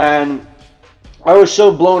 And I was so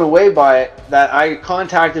blown away by it that I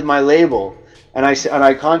contacted my label, and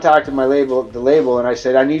I contacted the label, and I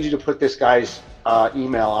said, I need you to put this guy's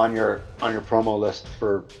email on your promo list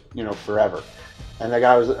for forever. And the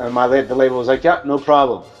guy the label was like, yeah, no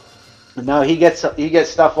problem. And now he gets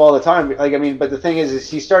stuff all the time. Like I mean, but the thing is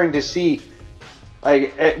he's starting to see,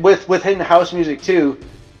 like within house music too,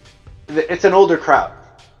 it's an older crowd.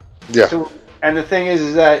 Yeah. So, and the thing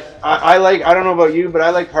is that I don't know about you, but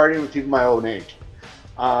I like partying with people my own age.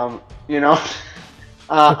 I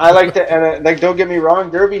like to, and like, don't get me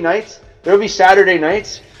wrong, there'll be Saturday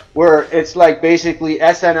nights where it's like basically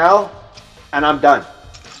SNL, and I'm done.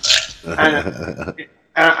 And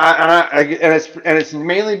it's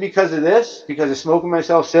mainly because of this, because of smoking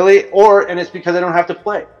myself silly, and it's because I don't have to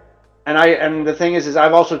play. And the thing is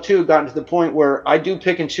I've also too gotten to the point where I do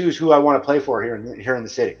pick and choose who I want to play for here in the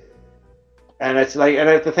city. And it's like,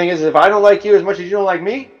 and the thing is, if I don't like you as much as you don't like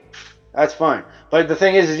me, that's fine. But the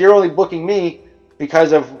thing is you're only booking me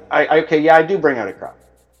because of I do bring out a crowd,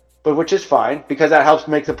 but which is fine because that helps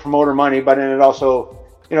make the promoter money. But then it also,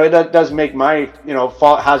 it does make my,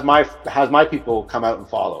 has my people come out and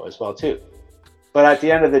follow as well too. But at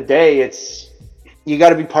the end of the day, you got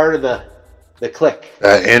to be part of the clique.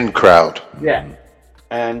 In crowd. Yeah.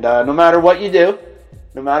 And no matter what you do,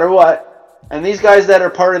 no matter what, and these guys that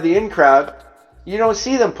are part of the in crowd, you don't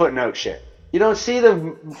see them putting out shit. You don't see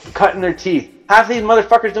them cutting their teeth. Half these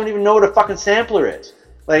motherfuckers don't even know what a fucking sampler is.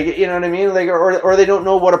 Like, you know what I mean? Like, or they don't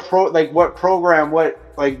know what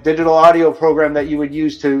what digital audio program that you would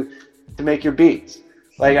use to make your beats.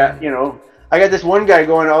 Like, I got this one guy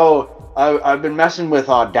going, I've been messing with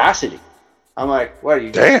Audacity. I'm like, what are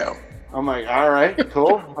you? Damn. I'm like, all right,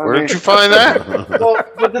 cool. Where did you find that? Well,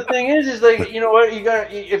 but the thing is like, you know what?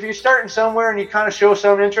 If you're starting somewhere and you kind of show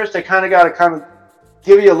some interest, they kind of got to kind of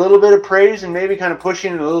give you a little bit of praise and maybe kind of push you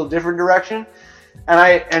in a little different direction.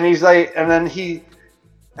 And he's like, I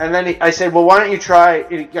said, well, why don't you try?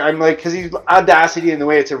 I'm like, because he's Audacity and the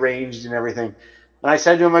way it's arranged and everything. And I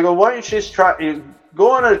said to him, I go, why don't you just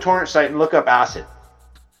go on a torrent site and look up Acid.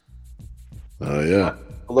 Oh yeah.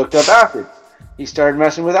 I looked up Acid. He started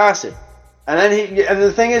messing with Acid, and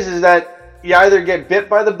the thing is that you either get bit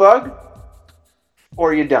by the bug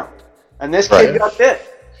or you don't. And this kid got bit,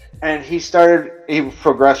 and he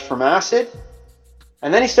progressed from Acid,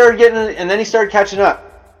 and then he started catching up,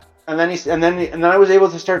 and then I was able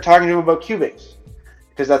to start talking to him about Cubase,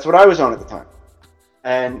 because that's what I was on at the time,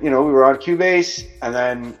 and we were on Cubase, and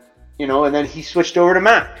then he switched over to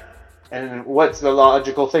Mac. And what's the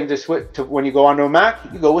logical thing to switch to when you go onto a Mac?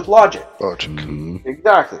 You go with Logic.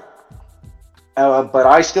 Exactly. But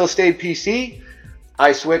I still stayed PC.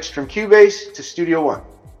 I switched from Cubase to Studio One,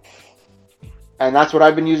 and that's what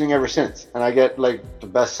I've been using ever since. And I get like the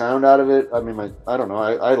best sound out of it. I mean, I don't know.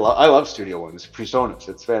 I love Studio One. It's PreSonus.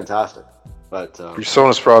 It's fantastic. But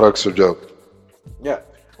PreSonus products are dope. Yeah.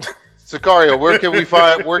 Sicario, where can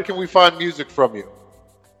we find music from you?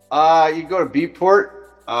 You go to Beatport,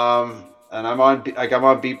 and I'm on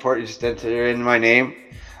Beatport. You just enter in my name.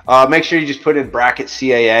 Make sure you just put in bracket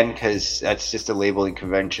CAN because that's just a labeling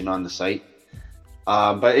convention on the site.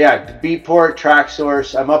 But yeah, Beatport,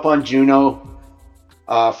 TrackSource. I'm up on Juno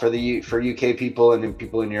for UK people and then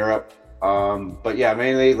people in Europe. But yeah,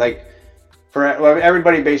 mainly like for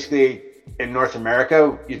everybody basically in North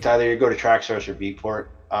America, it's either you go to TrackSource or Beatport.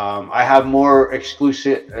 I have more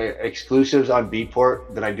exclusives on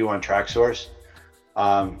Beatport than I do on TrackSource.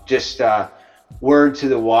 Just word to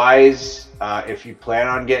the wise, if you plan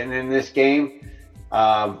on getting in this game,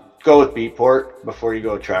 go with Beatport before you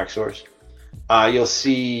go with TrackSource. You'll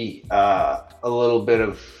see a little bit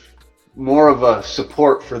of more of a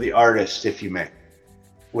support for the artist, if you may,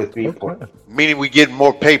 with Beatport. Okay. Meaning we get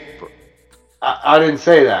more paper. I didn't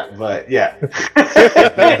say that, but yeah.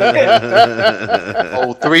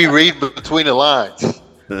 Oh, 3, read between the lines.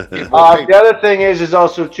 The other thing is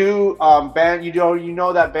also too band. You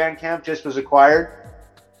know that Bandcamp just was acquired.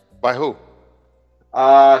 By who?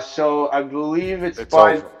 So I believe it's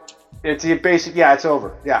over. It's a basic. Yeah, it's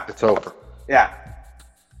over. Yeah, it's over. Yeah.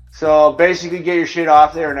 So basically, get your shit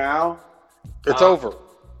off there now. It's over.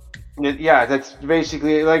 Yeah, that's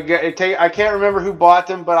basically like I can't remember who bought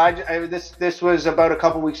them, but this was about a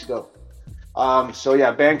couple weeks ago. So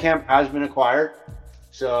yeah, Bandcamp has been acquired.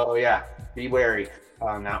 So yeah, be wary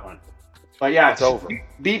on that one. But yeah, it's over.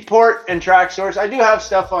 Beatport and TrackSource. I do have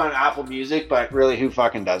stuff on Apple Music, but really, who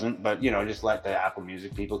fucking doesn't? But just let the Apple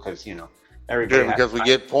Music people, because everybody. Yeah, because we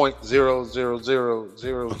get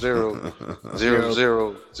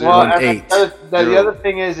 0.0000000. Well, the other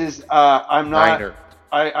thing is I'm not. Niner.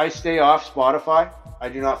 I stay off Spotify. I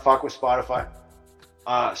do not fuck with Spotify.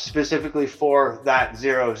 Specifically for that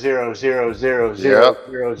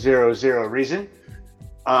 0.0000000 reason.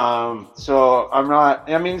 So I'm not.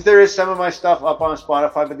 I mean, there is some of my stuff up on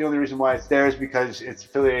Spotify, but the only reason why it's there is because it's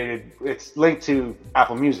affiliated. It's linked to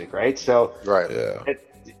Apple Music, right? So right, yeah.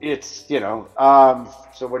 It's So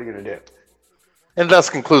what are you gonna do? And thus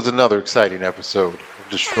concludes another exciting episode of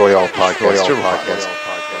Destroy All Podcast.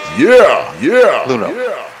 Yeah. Luno.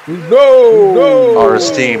 Yeah. No. Our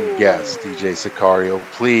esteemed guest, DJ Sicario,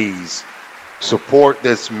 please support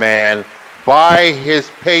this man. Buy his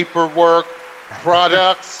paperwork,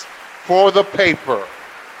 products for the paper.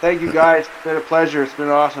 Thank you, guys. It's been a pleasure. It's been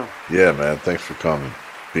awesome. Yeah, man. Thanks for coming.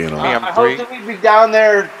 Being on. I hope that we'd be down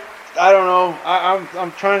there. I don't know.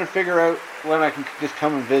 I'm trying to figure out when I can just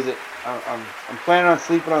come and visit. I'm planning on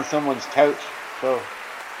sleeping on someone's couch. So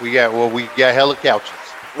we got hella couches.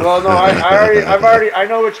 Well, no, I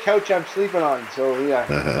know which couch I'm sleeping on. So yeah.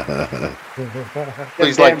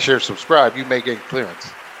 Please like, share, subscribe. You may get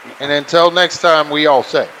clearance. And until next time, we all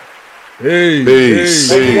say, peace.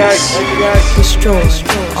 Thank you guys. Destroy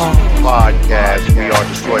all podcast. We are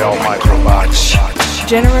Destroy All Microbots.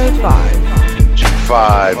 General 5.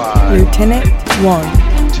 G5. Lieutenant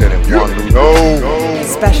 1. Lieutenant 1. No.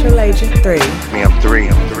 Special Agent 3. Me, I'm 3.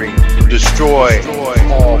 Destroy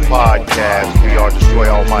all podcasts. We are Destroy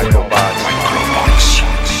All Microbots.